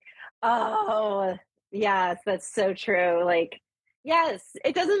 Oh, yes, that's so true. Like, yes,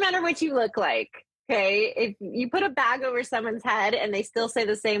 it doesn't matter what you look like. Okay. If you put a bag over someone's head and they still say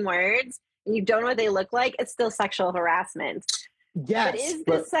the same words and you don't know what they look like, it's still sexual harassment. Yes. But is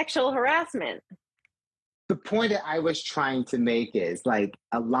this sexual harassment? The point that I was trying to make is like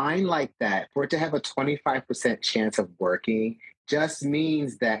a line like that, for it to have a 25% chance of working, just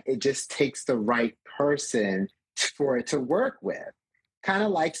means that it just takes the right person for it to work with. Kind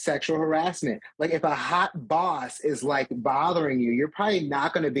of like sexual harassment. Like if a hot boss is like bothering you, you're probably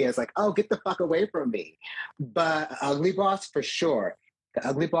not going to be as like, oh, get the fuck away from me. But ugly boss, for sure. The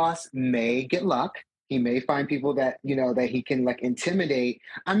ugly boss may get luck. He may find people that, that he can like intimidate.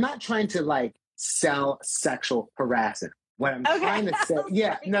 I'm not trying to like sell sexual harassment. What I'm trying to say,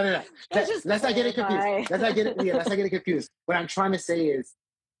 no. Let's not get it confused. Let's not get it confused. What I'm trying to say is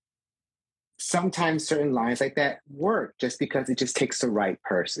sometimes certain lines like that work just because it just takes the right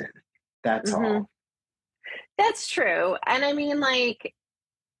person. That's all. That's true. And I mean, like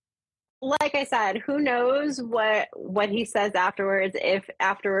I said, who knows what he says afterwards, if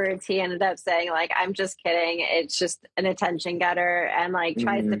afterwards he ended up saying like, I'm just kidding, it's just an attention getter, and like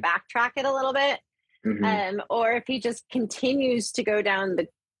tries to backtrack it a little bit. Or if he just continues to go down the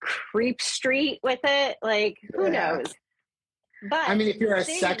creep street with it, like who knows? But I mean, if you're a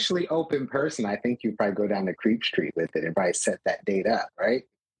sexually open person, I think you probably go down the creep street with it and probably set that date up, right?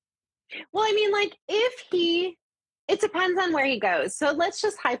 Well, I mean, like it depends on where he goes. So let's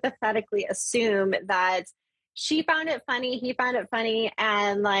just hypothetically assume that she found it funny, he found it funny,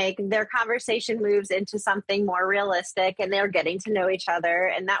 and like their conversation moves into something more realistic and they're getting to know each other.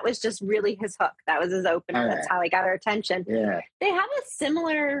 And that was just really his hook. That was his opener. That's how he got her attention. Yeah. They have a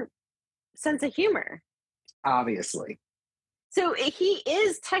similar sense of humor. Obviously. So he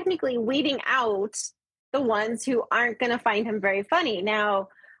is technically weeding out the ones who aren't going to find him very funny. Now,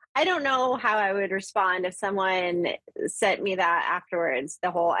 I don't know how I would respond if someone sent me that afterwards.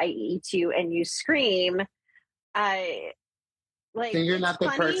 The whole "I eat you and you scream." I like. Then you're It's not the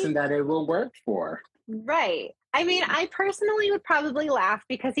funny, person that it will work for. right? I mean, I personally would probably laugh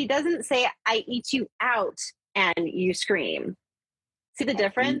because he doesn't say "I eat you out and you scream." See the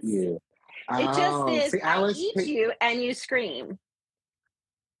difference? You. It just Oh, is see, "I eat you and you scream."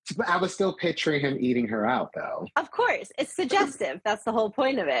 I was still picturing him eating her out, though. Of course, it's suggestive. That's the whole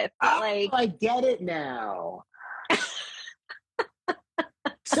point of it. But like, I get it now.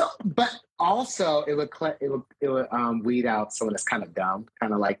 So, but also it would weed out someone that's kind of dumb,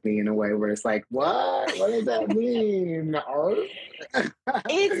 kind of like me in a way where it's like, what? What does that mean?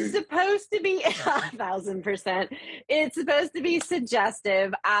 it's supposed to be 1,000%. It's supposed to be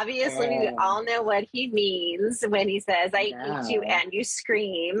suggestive. Obviously, we all know what he means when he says, "I eat you and you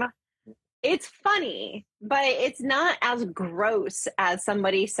scream." It's funny, but it's not as gross as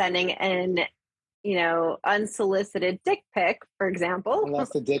somebody sending an, unsolicited dick pic, for example.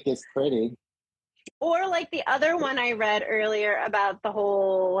 Unless the dick is pretty. Or like the other one I read earlier about the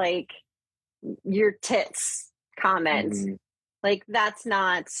whole, like, your tits comment. Mm-hmm. Like, that's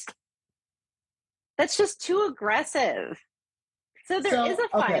just too aggressive. So there is a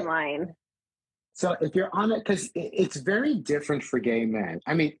fine line. So if you're on it, because it's very different for gay men.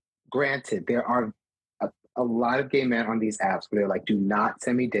 I mean, granted, there are a lot of gay men on these apps where they're like, do not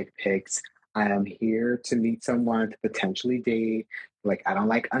send me dick pics. I am here to meet someone to potentially date. Like, I don't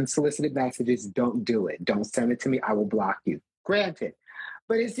like unsolicited messages. Don't do it. Don't send it to me. I will block you. Granted.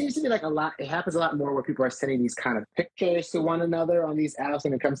 But it seems to me like it happens a lot more where people are sending these kind of pictures to one another on these apps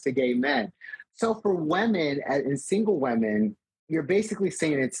when it comes to gay men. So for women and single women, you're basically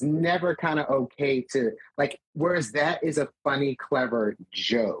saying it's never kind of okay to, like, whereas that is a funny, clever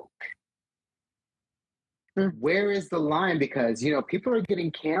joke. Where is the line? Because, people are getting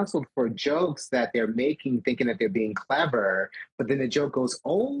canceled for jokes that they're making, thinking that they're being clever, but then the joke goes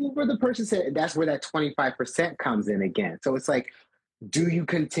over the person's head. That's where that 25% comes in again. So it's like, do you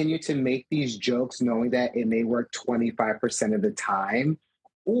continue to make these jokes knowing that it may work 25% of the time?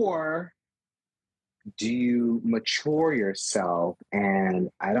 Or do you mature yourself and,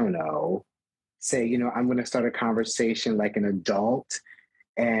 I don't know, say, I'm going to start a conversation like an adult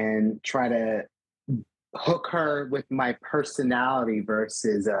and try to hook her with my personality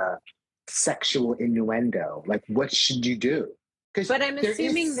versus a sexual innuendo? Like, what should you do? But I'm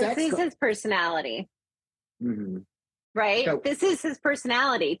assuming this is his personality. Mm-hmm. Right? So, this is his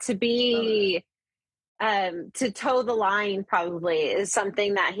personality. To be, to toe the line probably is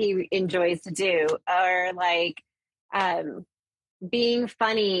something that he enjoys to do. Or like being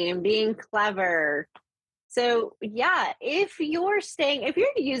funny and being clever. So yeah, if you're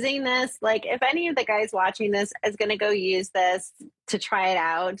using this, like if any of the guys watching this is going to go use this to try it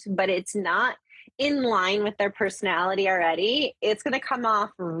out, but it's not in line with their personality already, it's going to come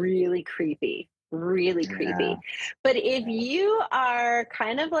off really creepy. But if you are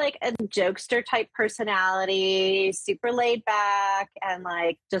kind of like a jokester type personality, super laid back and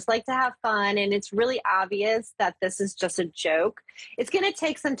like just like to have fun, and it's really obvious that this is just a joke, it's going to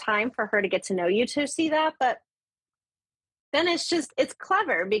take some time for her to get to know you to see that. But then it's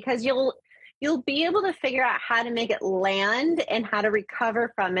clever because you'll be able to figure out how to make it land and how to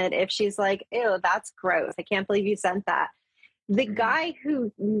recover from it if she's like, ew, that's gross. I can't believe you sent that. The guy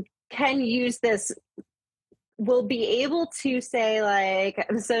who can use this will be able to say, like,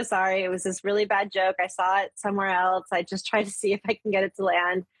 I'm so sorry. It was this really bad joke. I saw it somewhere else. I just tried to see if I can get it to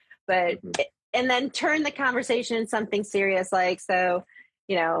land. And then turn the conversation into something serious. Like, so,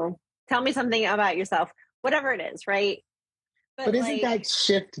 tell me something about yourself, whatever it is. Right. But isn't that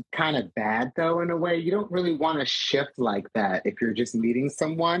shift kind of bad though, in a way? You don't really want to shift like that. If you're just meeting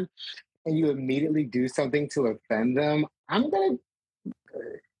someone and you immediately do something to offend them, I'm going to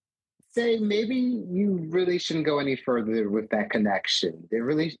say maybe you really shouldn't go any further with that connection. You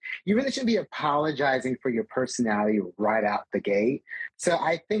really shouldn't be apologizing for your personality right out the gate. So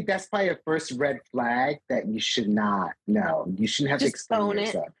I think that's probably a first red flag that you should not. No, you shouldn't have to explain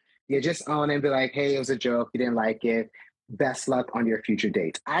yourself. Yeah, just own it and be like, hey, it was a joke. You didn't like it. Best luck on your future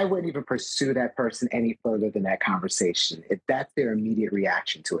dates. I wouldn't even pursue that person any further than that conversation if that's their immediate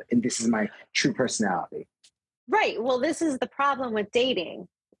reaction to it. And this is my true personality. Right. Well, this is the problem with dating.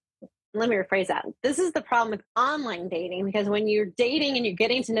 Let me rephrase that. This is the problem with online dating, because when you're dating and you're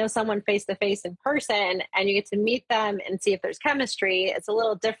getting to know someone face to face in person and you get to meet them and see if there's chemistry, it's a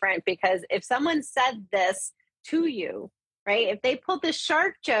little different, because if someone said this to you, right, if they pulled this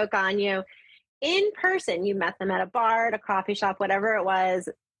shark joke on you in person, you met them at a bar, at a coffee shop, whatever it was,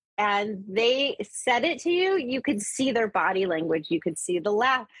 and they said it to you, you could see their body language, you could see the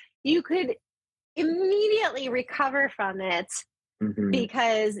laugh, you could immediately recover from it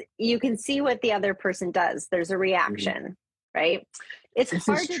because you can see what the other person does. There's a reaction, right? It's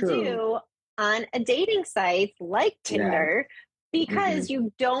hard to do on a dating site like Tinder because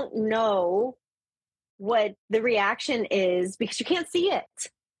you don't know what the reaction is because you can't see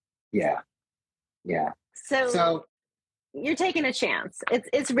it. Yeah. So you're taking a chance.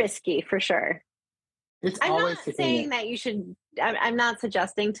 It's risky for sure. I'm not saying that you should. I'm not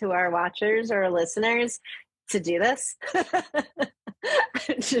suggesting to our watchers or listeners to do this.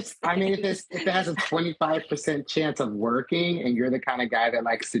 I mean, if it has a 25% chance of working and you're the kind of guy that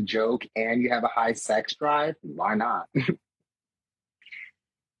likes to joke and you have a high sex drive, why not?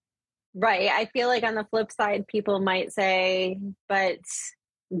 Right. I feel like on the flip side, people might say, but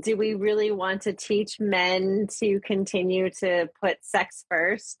do we really want to teach men to continue to put sex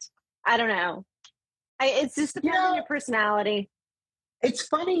first? I don't know. It's just depends on your personality. It's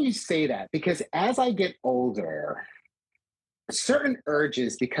funny you say that because as I get older, certain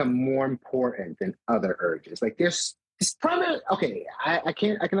urges become more important than other urges. Like there's probably I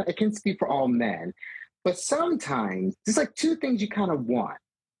can't speak for all men, but sometimes there's like two things you kind of want: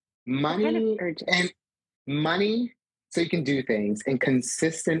 money and money, so you can do things, and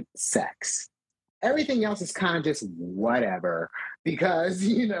consistent sex. Everything else is kind of just whatever because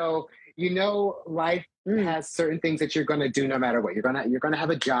life has certain things that you're going to do no matter what. You're gonna have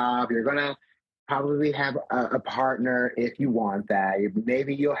a job. You're gonna probably have a partner if you want that.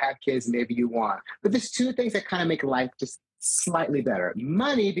 Maybe you'll have kids. Maybe you want. But there's two things that kind of make life just slightly better.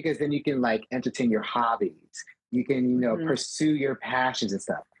 Money, because then you can like entertain your hobbies. You can pursue your passions and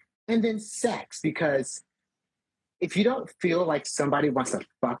stuff. And then sex, because if you don't feel like somebody wants to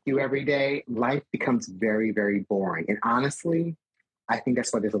fuck you every day, life becomes very, very boring. And honestly, I think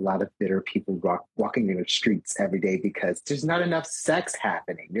that's why there's a lot of bitter people walking in the streets every day because there's not enough sex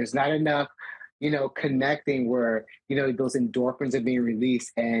happening. There's not enough, connecting where, those endorphins are being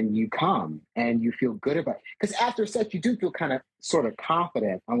released and you come and you feel good about it. Because after sex, you do feel kind of sort of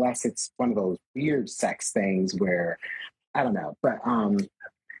confident, unless it's one of those weird sex things where, I don't know. But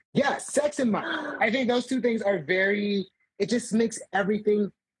yeah, sex and money. I think those two things are it just makes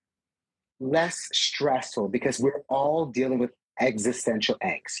everything less stressful because we're all dealing with existential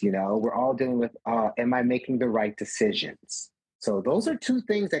angst, we're all dealing with, am I making the right decisions? So those are two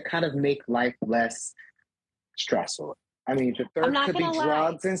things that kind of make life less stressful. I mean, the third could be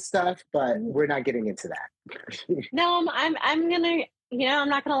drugs and stuff, but we're not getting into that. No, I'm gonna, I'm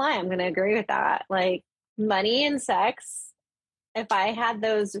not gonna lie. I'm gonna agree with that. Like money and sex, if I had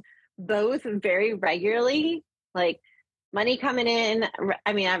those both very regularly, like money coming in,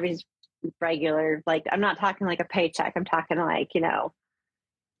 I mean, average regular, like I'm not talking like a paycheck. I'm talking like,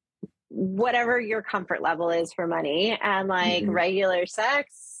 whatever your comfort level is for money and like regular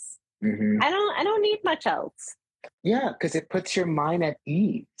sex. I don't need much else. Yeah, because it puts your mind at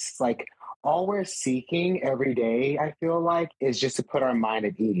ease. Like all we're seeking every day, I feel like, is just to put our mind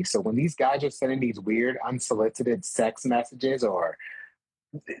at ease. So when these guys are sending these weird unsolicited sex messages, or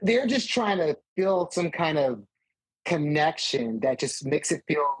they're just trying to build some kind of connection that just makes it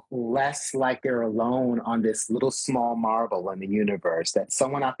feel less like they're alone on this little small marble in the universe, that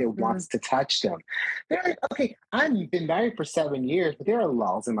someone out there wants to touch them. They're like, okay, I've been married for 7 years, but there are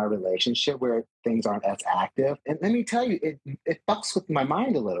lulls in my relationship where things aren't as active. And let me tell you, it fucks with my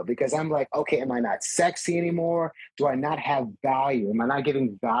mind a little because I'm like, okay, am I not sexy anymore? Do I not have value? Am I not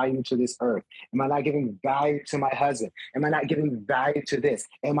giving value to this earth? Am I not giving value to my husband? Am I not giving value to this?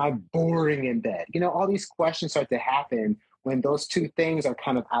 Am I boring in bed? All these questions start to happen when those two things are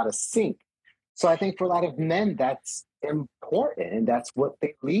kind of out of sync. So I think for a lot of men, that's important. And that's what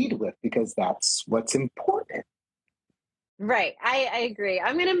they lead with because that's what's important. Right. I agree.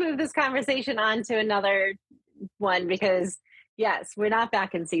 I'm going to move this conversation on to another one because, yes, we're not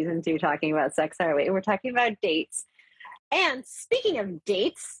back in season 2 talking about sex, are we? We're talking about dates. And speaking of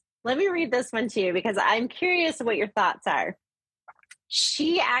dates, let me read this one to you because I'm curious what your thoughts are.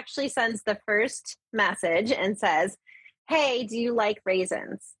 She actually sends the first message and says, hey, do you like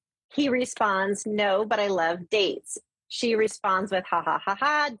raisins? He responds, no, but I love dates. She responds with, ha, ha, ha,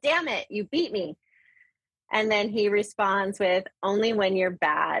 ha, damn it, you beat me. And then he responds with, only when you're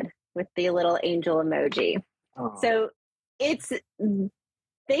bad, with the little angel emoji. Oh. So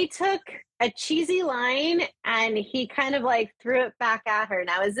they took a cheesy line and he kind of like threw it back at her.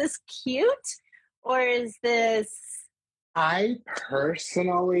 Now, is this cute or is this... I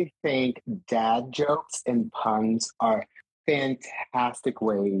personally think dad jokes and puns are fantastic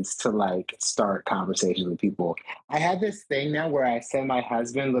ways to like start conversations with people. I have this thing now where I send my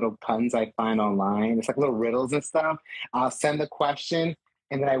husband little puns I find online. It's like little riddles and stuff. I'll send the question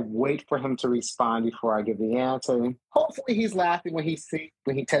and then I wait for him to respond before I give the answer. And hopefully he's laughing when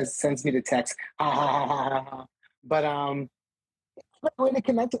sends me the text. But like way to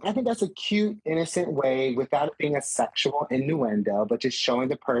connect. I think that's a cute, innocent way without it being a sexual innuendo, but just showing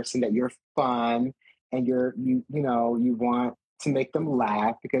the person that you're fun and you want to make them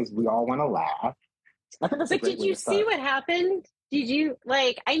laugh because we all want to laugh. I think that's a But great did way you to start. see what happened? Did you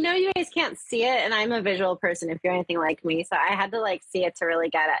like, I know you guys can't see it, and I'm a visual person if you're anything like me. So I had to like see it to really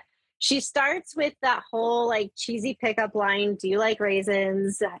get it. She starts with that whole like cheesy pickup line. Do you like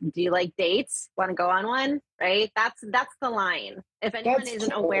raisins? Do you like dates? Want to go on one? Right? That's the line. If anyone That's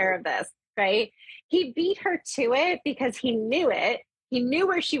isn't cute. aware of this, right? He beat her to it because he knew it. He knew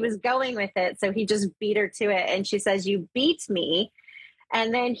where she was going with it. So he just beat her to it. And she says, "You beat me."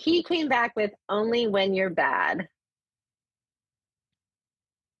 And then he came back with "only when you're bad."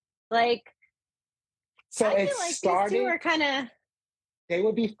 Like, So I it feel like these started. two are kind of, They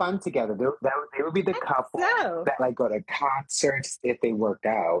would be fun together. They would be the couple so. that like go to concerts if they worked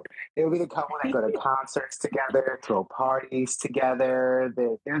out. They would be the couple that go to concerts together, throw parties together.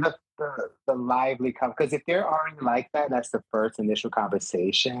 They're the lively couple. Because if they're already like that, that's the first initial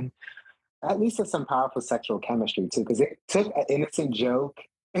conversation. At least there's some powerful sexual chemistry too. Because it took an innocent joke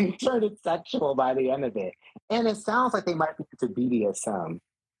and turned it sexual by the end of it. And it sounds like they might be into BDSM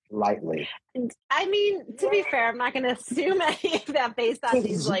lightly. I mean, to be fair, I'm not going to assume any of that based on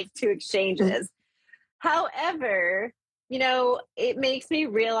these like two exchanges. However, it makes me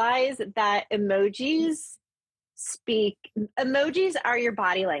realize that emojis are your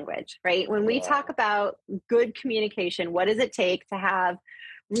body language, right? When we talk about good communication, what does it take to have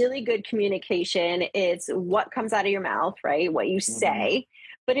really good communication? It's what comes out of your mouth, right? What you say.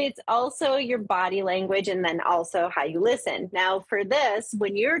 But it's also your body language and then also how you listen. Now, for this,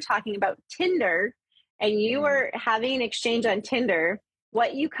 when you're talking about Tinder and you are having an exchange on Tinder,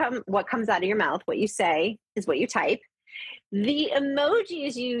 what comes out of your mouth, what you say is what you type. The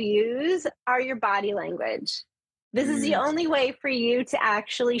emojis you use are your body language. This is the only way for you to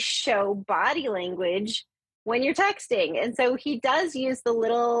actually show body language when you're texting. And so he does use the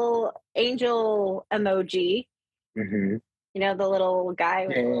little angel emoji. The little guy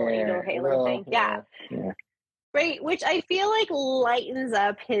with the little angel halo thing. Yeah. Right. Which I feel like lightens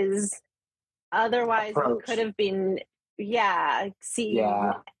up his otherwise approach. Could have been,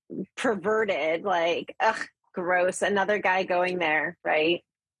 perverted, like, ugh, gross. Another guy going there. Right.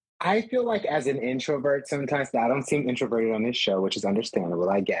 I feel like as an introvert, sometimes I don't seem introverted on this show, which is understandable.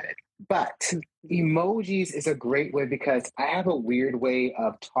 I get it. But emojis is a great way because I have a weird way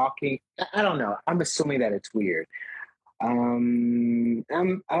of talking. I don't know. I'm assuming that it's weird. I don't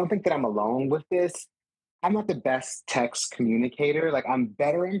think that I'm alone with this. I'm not the best text communicator. Like I'm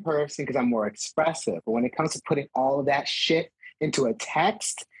better in person because I'm more expressive. But when it comes to putting all of that shit into a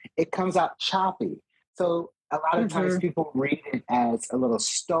text, it comes out choppy. So a lot of times people read it as a little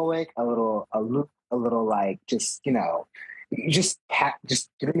stoic, a little aloof, a little like just threw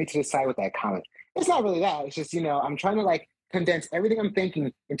me to the side with that comment. It's not really that. It's just I'm trying to like condense everything I'm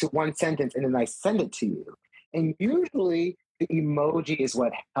thinking into one sentence and then I send it to you. And usually the emoji is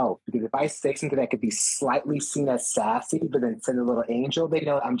what helps because if I say something that could be slightly seen as sassy, but then send a little angel, they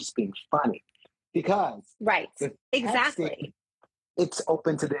know I'm just being funny. Because exactly, it's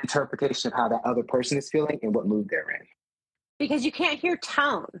open to the interpretation of how that other person is feeling and what mood they're in. Because you can't hear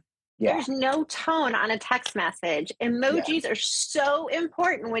tone. Yeah. There's no tone on a text message. Emojis are so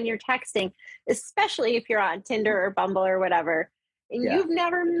important when you're texting, especially if you're on Tinder or Bumble or whatever. And you've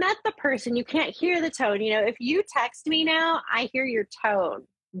never met the person. You can't hear the tone. If you text me now, I hear your tone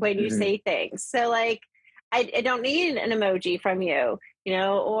when you say things. So like, I don't need an emoji from you,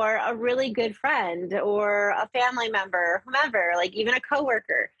 or a really good friend or a family member, whomever, like even a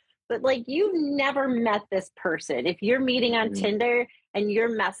coworker. But like, you've never met this person. If you're meeting on Tinder and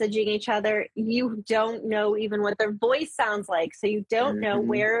you're messaging each other, you don't know even what their voice sounds like. So you don't know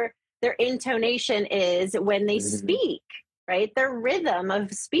where their intonation is when they speak. Right? Their rhythm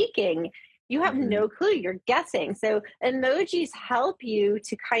of speaking, you have no clue. You're guessing. So emojis help you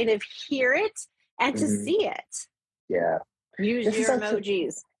to kind of hear it and to see it. Yeah. Use your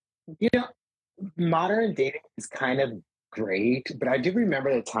emojis. Modern dating is kind of great, but I do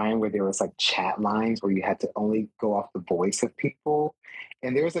remember the time where there was like chat lines where you had to only go off the voice of people.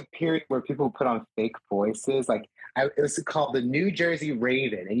 And there was a period where people put on fake voices. Like it was called the New Jersey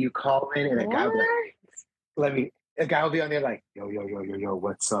Raven. And you call in and a guy would like, a guy will be on there like, yo,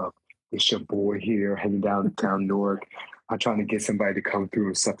 what's up? It's your boy here heading downtown Newark. I'm trying to get somebody to come through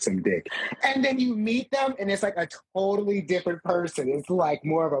and suck some dick. And then you meet them and it's like a totally different person. It's like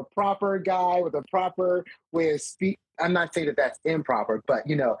more of a proper guy with a proper way of speak. I'm not saying that that's improper, but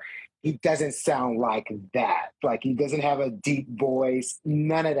you know, he doesn't sound like that. Like he doesn't have a deep voice,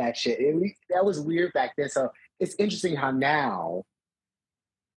 none of that shit. At least that was weird back then. So it's interesting how now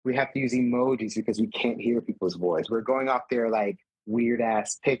we have to use emojis because we can't hear people's voice. We're going off their like weird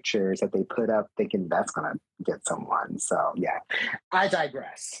ass pictures that they put up thinking that's gonna get someone. So yeah, I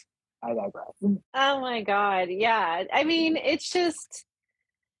digress. Oh my God. Yeah. I mean, it's just,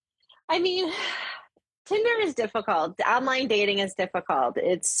 I mean, Tinder is difficult. Online dating is difficult.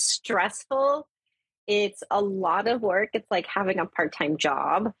 It's stressful. It's a lot of work. It's like having a part-time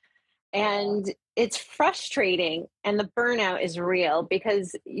job. And it's frustrating. And the burnout is real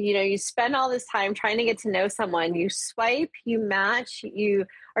because, you know, you spend all this time trying to get to know someone. You swipe, you match, you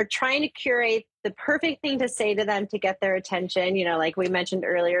are trying to curate the perfect thing to say to them to get their attention. You know, like we mentioned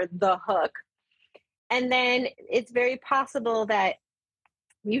earlier, the hook. And then it's very possible that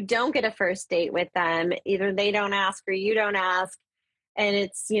you don't get a first date with them. Either they don't ask or you don't ask. And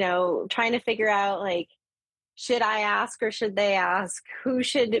it's, you know, trying to figure out like, should I ask or should they ask? Who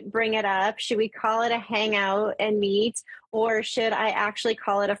should bring it up? Should we call it a hangout and meet? Or should I actually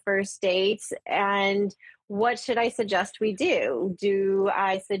call it a first date? And what should I suggest we do? Do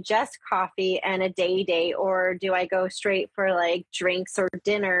I suggest coffee and a day date? Or do I go straight for like drinks or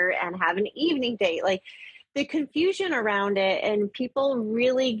dinner and have an evening date? Like the confusion around it and people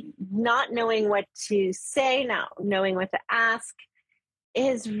really not knowing what to say, not knowing what to ask,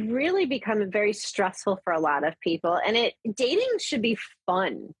 has really become very stressful for a lot of people. And dating should be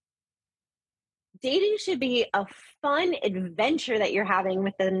fun. Dating should be a fun adventure that you're having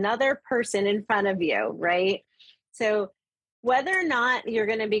with another person in front of you, right? So whether or not you're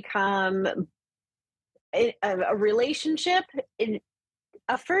going to become a relationship,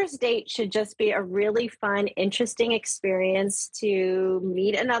 a first date should just be a really fun, interesting experience to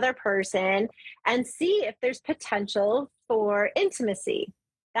meet another person and see if there's potential for intimacy.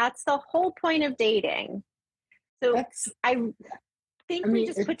 That's the whole point of dating. So I think we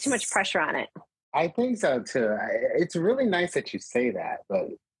just put too much pressure on it. I think so too. It's really nice that you say that, but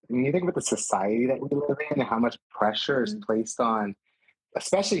when you think about the society that we live in and how much pressure is placed on,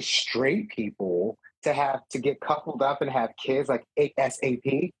 especially straight people, to get coupled up and have kids like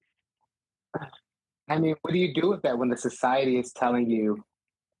ASAP. I mean, what do you do with that when the society is telling you,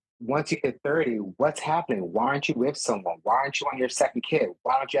 once you hit 30, what's happening? Why aren't you with someone? Why aren't you on your second kid?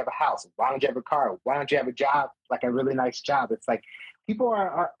 Why don't you have a house? Why don't you have a car? Why don't you have a job, like a really nice job? It's like people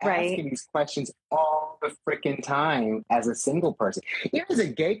are asking these questions all the freaking time as a single person. Even as a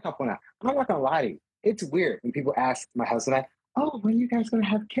gay couple now, I'm not gonna lie to you. It's weird when people ask my husband and I, oh, when are you guys gonna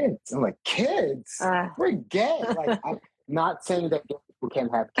have kids? I'm like, kids? We're gay. Like, I'm not saying that gay people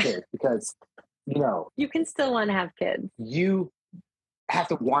can't have kids because, you know, you can still want to have kids. You have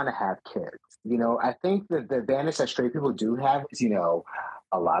to want to have kids. You know, I think that the advantage that straight people do have is, you know,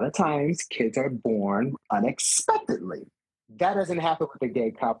 a lot of times kids are born unexpectedly. That doesn't happen with a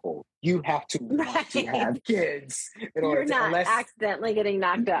gay couple. You have to want to have kids in order You're not accidentally getting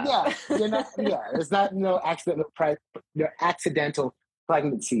knocked up. Yeah, you're not. Yeah, there's not accidental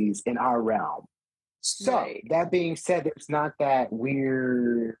pregnancies in our realm. So that being said, there's not that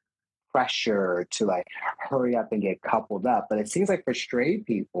weird pressure to like hurry up and get coupled up. But it seems like for straight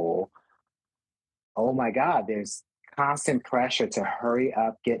people, oh my God, there's constant pressure to hurry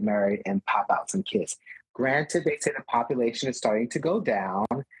up, get married, and pop out some kids. Granted, they say the population is starting to go down,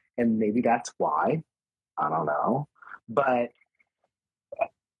 and maybe that's why. I don't know. But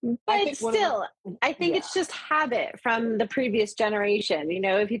still, I think it's just habit from the previous generation. You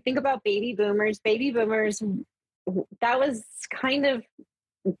know, if you think about baby boomers, that was kind of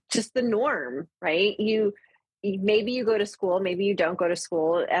just the norm, right? Maybe you go to school, maybe you don't go to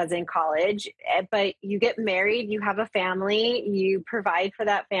school, as in college, but you get married, you have a family, you provide for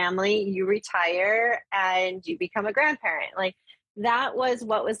that family, you retire, and you become a grandparent. Like that was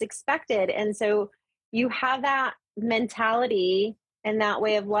what was expected. And so you have that mentality and that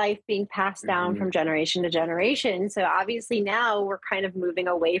way of life being passed down from generation to generation. So obviously now we're kind of moving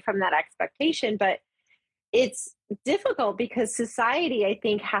away from that expectation, but it's difficult because society, I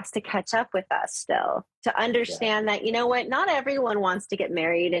think, has to catch up with us still to understand that, you know what, not everyone wants to get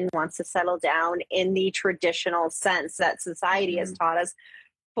married and wants to settle down in the traditional sense that society has taught us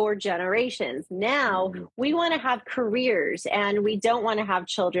for generations. Now we want to have careers and we don't want to have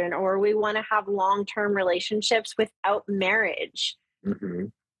children, or we want to have long-term relationships without marriage.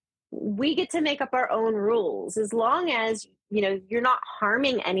 We get to make up our own rules as long as you're not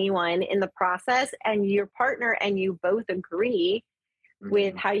harming anyone in the process, and your partner and you both agree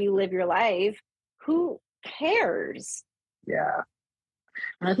with how you live your life, who cares? Yeah.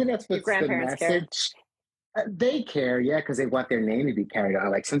 And I think that's Your what's the grandparents care. message. They care, yeah, because they want their name to be carried on.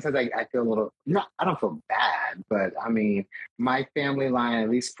 Like sometimes I feel a little, not, I don't feel bad, but I mean, my family line, at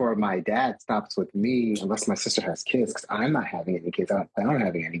least for my dad, stops with me unless my sister has kids, because I'm not having any kids. I don't plan on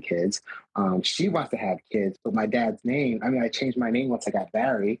having any kids. She wants to have kids, but my dad's name, I mean, I changed my name once I got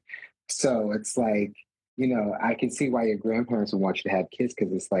married. So it's like, I can see why your grandparents would want you to have kids,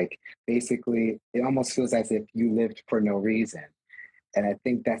 because it's like, basically, it almost feels as if you lived for no reason. And I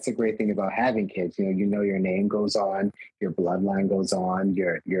think that's a great thing about having kids. Your name goes on, your bloodline goes on,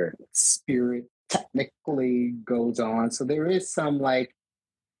 your spirit technically goes on. So there is some like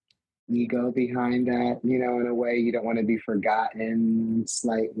ego behind that, in a way. You don't want to be forgotten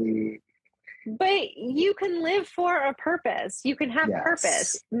slightly. But you can live for a purpose. You can have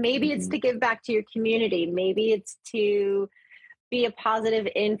purpose. Maybe it's to give back to your community. Maybe it's to be a positive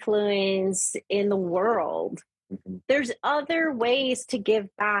influence in the world. There's other ways to give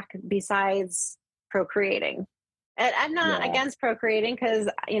back besides procreating. And I'm not against procreating, because,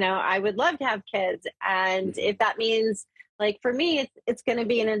 I would love to have kids. And if that means, like, for me, it's going to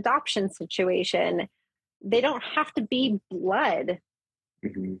be an adoption situation. They don't have to be blood.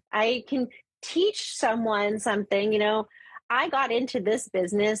 I can teach someone something. I got into this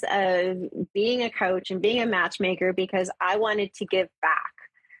business of being a coach and being a matchmaker because I wanted to give back.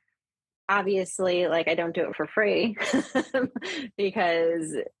 Obviously, like, I don't do it for free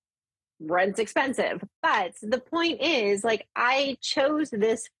because rent's expensive. But the point is, like, I chose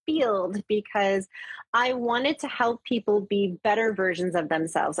this field because I wanted to help people be better versions of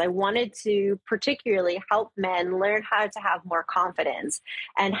themselves. I wanted to particularly help men learn how to have more confidence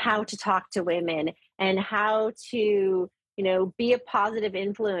and how to talk to women and how to, be a positive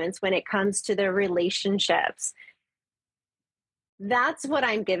influence when it comes to their relationships. That's what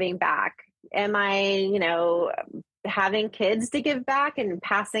I'm giving back. Am I, having kids to give back and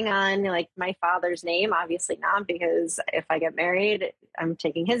passing on like my father's name? Obviously not, because if I get married, I'm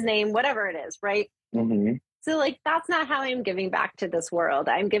taking his name, whatever it is, right? So like, that's not how I'm giving back to this world.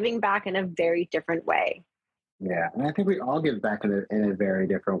 I'm giving back in a very different way. Yeah, and I think we all give back in a very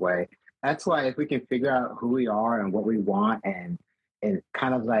different way. That's why if we can figure out who we are and what we want, and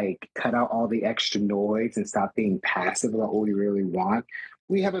kind of like cut out all the extra noise and stop being passive about what we really want,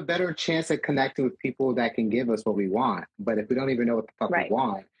 we have a better chance at connecting with people that can give us what we want. But if we don't even know what the fuck we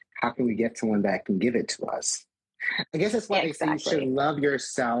want, how can we get someone that can give it to us? I guess that's why they say you should love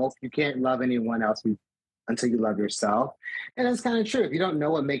yourself. You can't love anyone else until you love yourself. And that's kind of true. If you don't know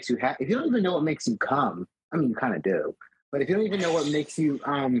what makes you happy, if you don't even know what makes you come, I mean, you kind of do. But if you don't even know what makes you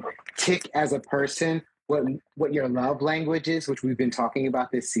tick as a person, what your love language is, which we've been talking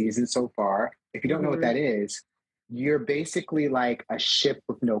about this season so far, if you don't know what that is, you're basically like a ship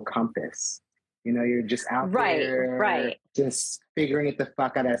with no compass. You're just out there, just figuring it the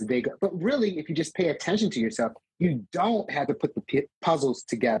fuck out as they go. But really, if you just pay attention to yourself, you don't have to put the puzzle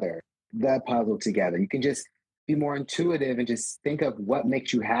together. You can just be more intuitive and just think of what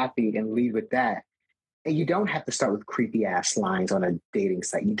makes you happy and lead with that. And you don't have to start with creepy ass lines on a dating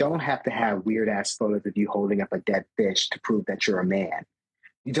site. You don't have to have weird ass photos of you holding up a dead fish to prove that you're a man.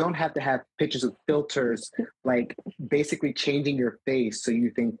 You don't have to have pictures with filters, like basically changing your face so you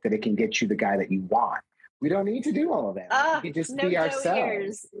think that it can get you the guy that you want. We don't need to do all of that. We can just be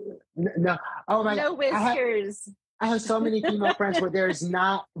ourselves. No, oh my no whiskers. I have so many female friends where there's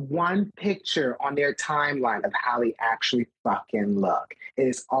not one picture on their timeline of how they actually fucking look. It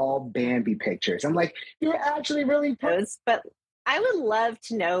is all Bambi pictures. I'm like, you're actually really pretty. But I would love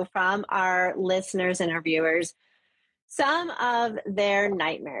to know from our listeners and our viewers some of their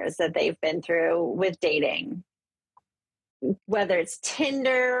nightmares that they've been through with dating. Whether it's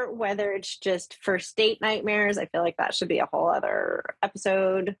Tinder, whether it's just first date nightmares. I feel like that should be a whole other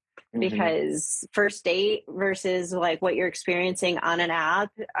episode. Because first date versus like what you're experiencing on an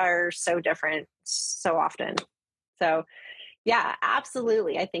app are so different so often. So yeah,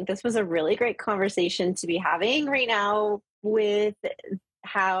 absolutely. I think this was a really great conversation to be having right now with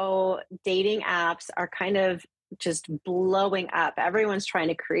how dating apps are kind of just blowing up. Everyone's trying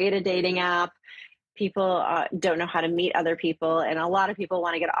to create a dating app. People don't know how to meet other people. And a lot of people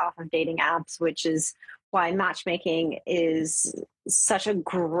want to get off of dating apps, which is why matchmaking is such a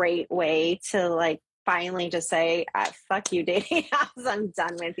great way to like finally just say, fuck you dating apps, I'm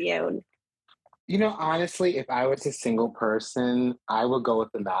done with you. Honestly, if I was a single person, I would go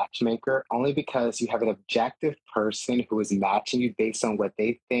with the matchmaker, only because you have an objective person who is matching you based on what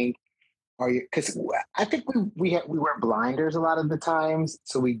they think are you, because I think we wear blinders a lot of the times,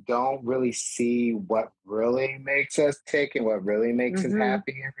 so we don't really see what really makes us tick and what really makes us Mm-hmm.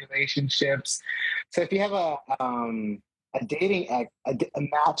 happy in relationships. So if you have a dating a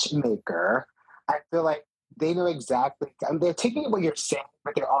matchmaker, I feel like they know exactly. I mean, they're taking what you're saying,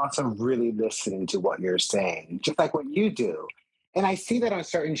 but they're also really listening to what you're saying, just like what you do. And I see that on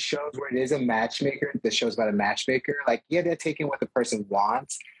certain shows where it is a matchmaker, the show's about a matchmaker. Like, yeah, they're taking what the person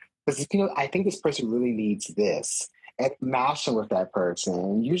wants, because I think this person really needs this, and mashing with that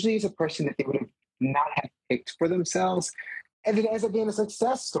person. Usually, it's a person that they would have not have picked for themselves, and it ends up being a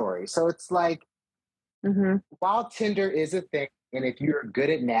success story. So it's like, Mm-hmm. while Tinder is a thing, and if you're good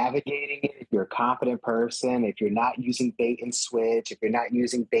at navigating it, if you're a confident person, if you're not using bait and switch, if you're not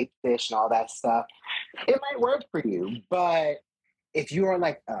using bait fish and all that stuff, it might work for you. But if you are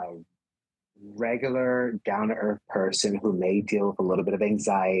like a regular down to earth person who may deal with a little bit of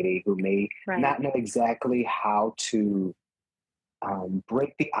anxiety, who may Right. not know exactly how to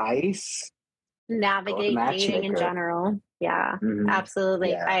break the ice, Navigate dating in general. Yeah,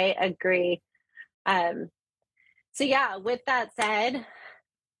 absolutely. Yeah. I agree. So yeah, with that said,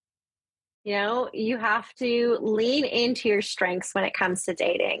 you have to lean into your strengths when it comes to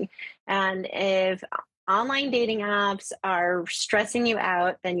dating. And if online dating apps are stressing you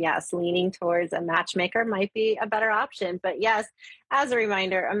out, then yes, leaning towards a matchmaker might be a better option. But yes, as a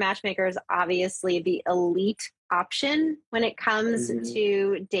reminder, a matchmaker is obviously the elite option when it comes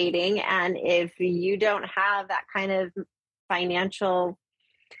to dating. And if you don't have that kind of financial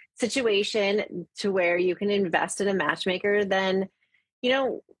situation to where you can invest in a matchmaker, then,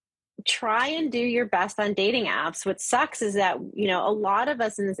 try and do your best on dating apps. What sucks is that, a lot of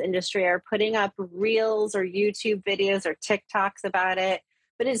us in this industry are putting up reels or YouTube videos or TikToks about it,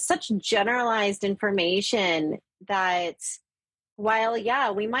 but it's such generalized information that while,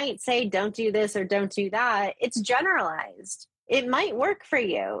 yeah, we might say don't do this or don't do that, it's generalized. It might work for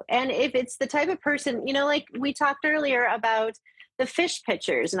you. And if it's the type of person, like we talked earlier about the fish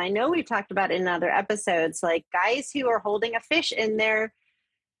pictures, and I know we've talked about it in other episodes, like guys who are holding a fish in their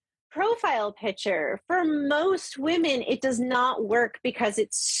profile picture. For most women, it does not work because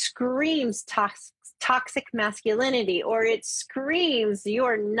it screams toxic masculinity, or it screams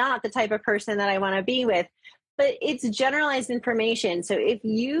you're not the type of person that I want to be with. But it's generalized information. So if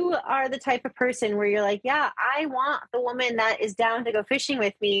you are the type of person where you're like, yeah, I want the woman that is down to go fishing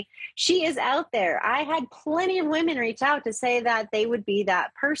with me, she is out there. I had plenty of women reach out to say that they would be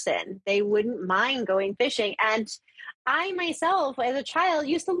that person. They wouldn't mind going fishing. And I myself, as a child,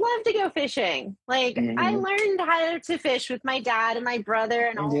 used to love to go fishing. Like, I learned how to fish with my dad and my brother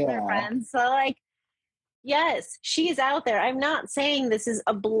and all their friends. So, like, yes, she is out there. I'm not saying this is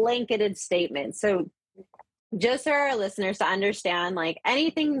a blanketed statement. So just for our listeners to understand, like, any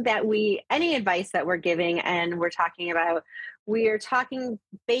advice that we're giving and we're talking about, we are talking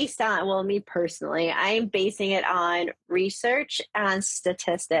based on, well, me personally, I'm basing it on research and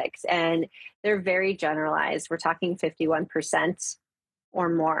statistics, and they're very generalized. We're talking 51% or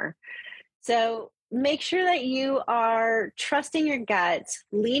more. So make sure that you are trusting your gut,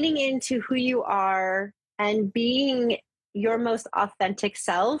 leaning into who you are, and being your most authentic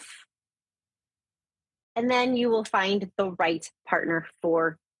self. And then you will find the right partner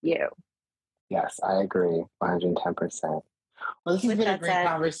for you. Yes, I agree. 110%. Well, this has been a great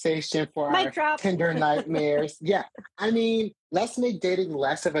conversation for our Tinder nightmares. Yeah. I mean, let's make dating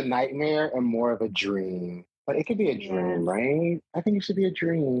less of a nightmare and more of a dream. But it could be a dream, right? I think it should be a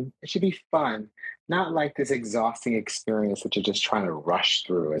dream. It should be fun. Not like this exhausting experience that you're just trying to rush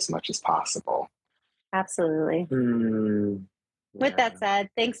through as much as possible. Absolutely. With that said,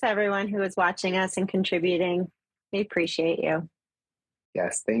 thanks to everyone who is watching us and contributing. We appreciate you.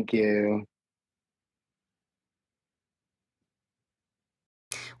 Yes, thank you.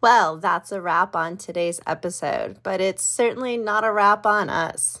 Well, that's a wrap on today's episode, but it's certainly not a wrap on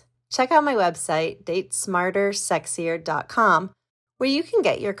us. Check out my website, datesmartersexier.com, where you can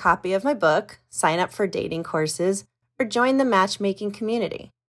get your copy of my book, sign up for dating courses, or join the matchmaking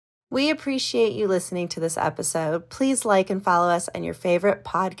community. We appreciate you listening to this episode. Please like and follow us on your favorite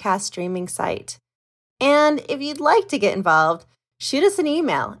podcast streaming site. And if you'd like to get involved, shoot us an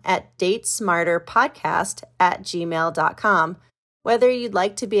email at datesmarterpodcast@gmail.com. Whether you'd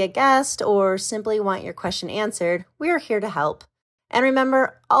like to be a guest or simply want your question answered, we are here to help. And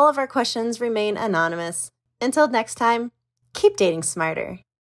remember, all of our questions remain anonymous. Until next time, keep dating smarter.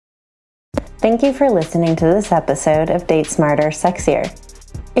 Thank you for listening to this episode of Date Smarter, Sexier.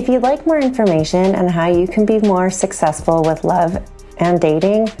 If you'd like more information on how you can be more successful with love and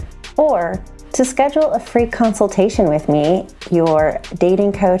dating, or To schedule a free consultation with me, your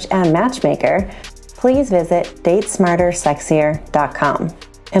dating coach and matchmaker, please visit datesmartersexier.com.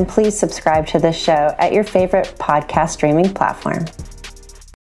 And please subscribe to this show at your favorite podcast streaming platform.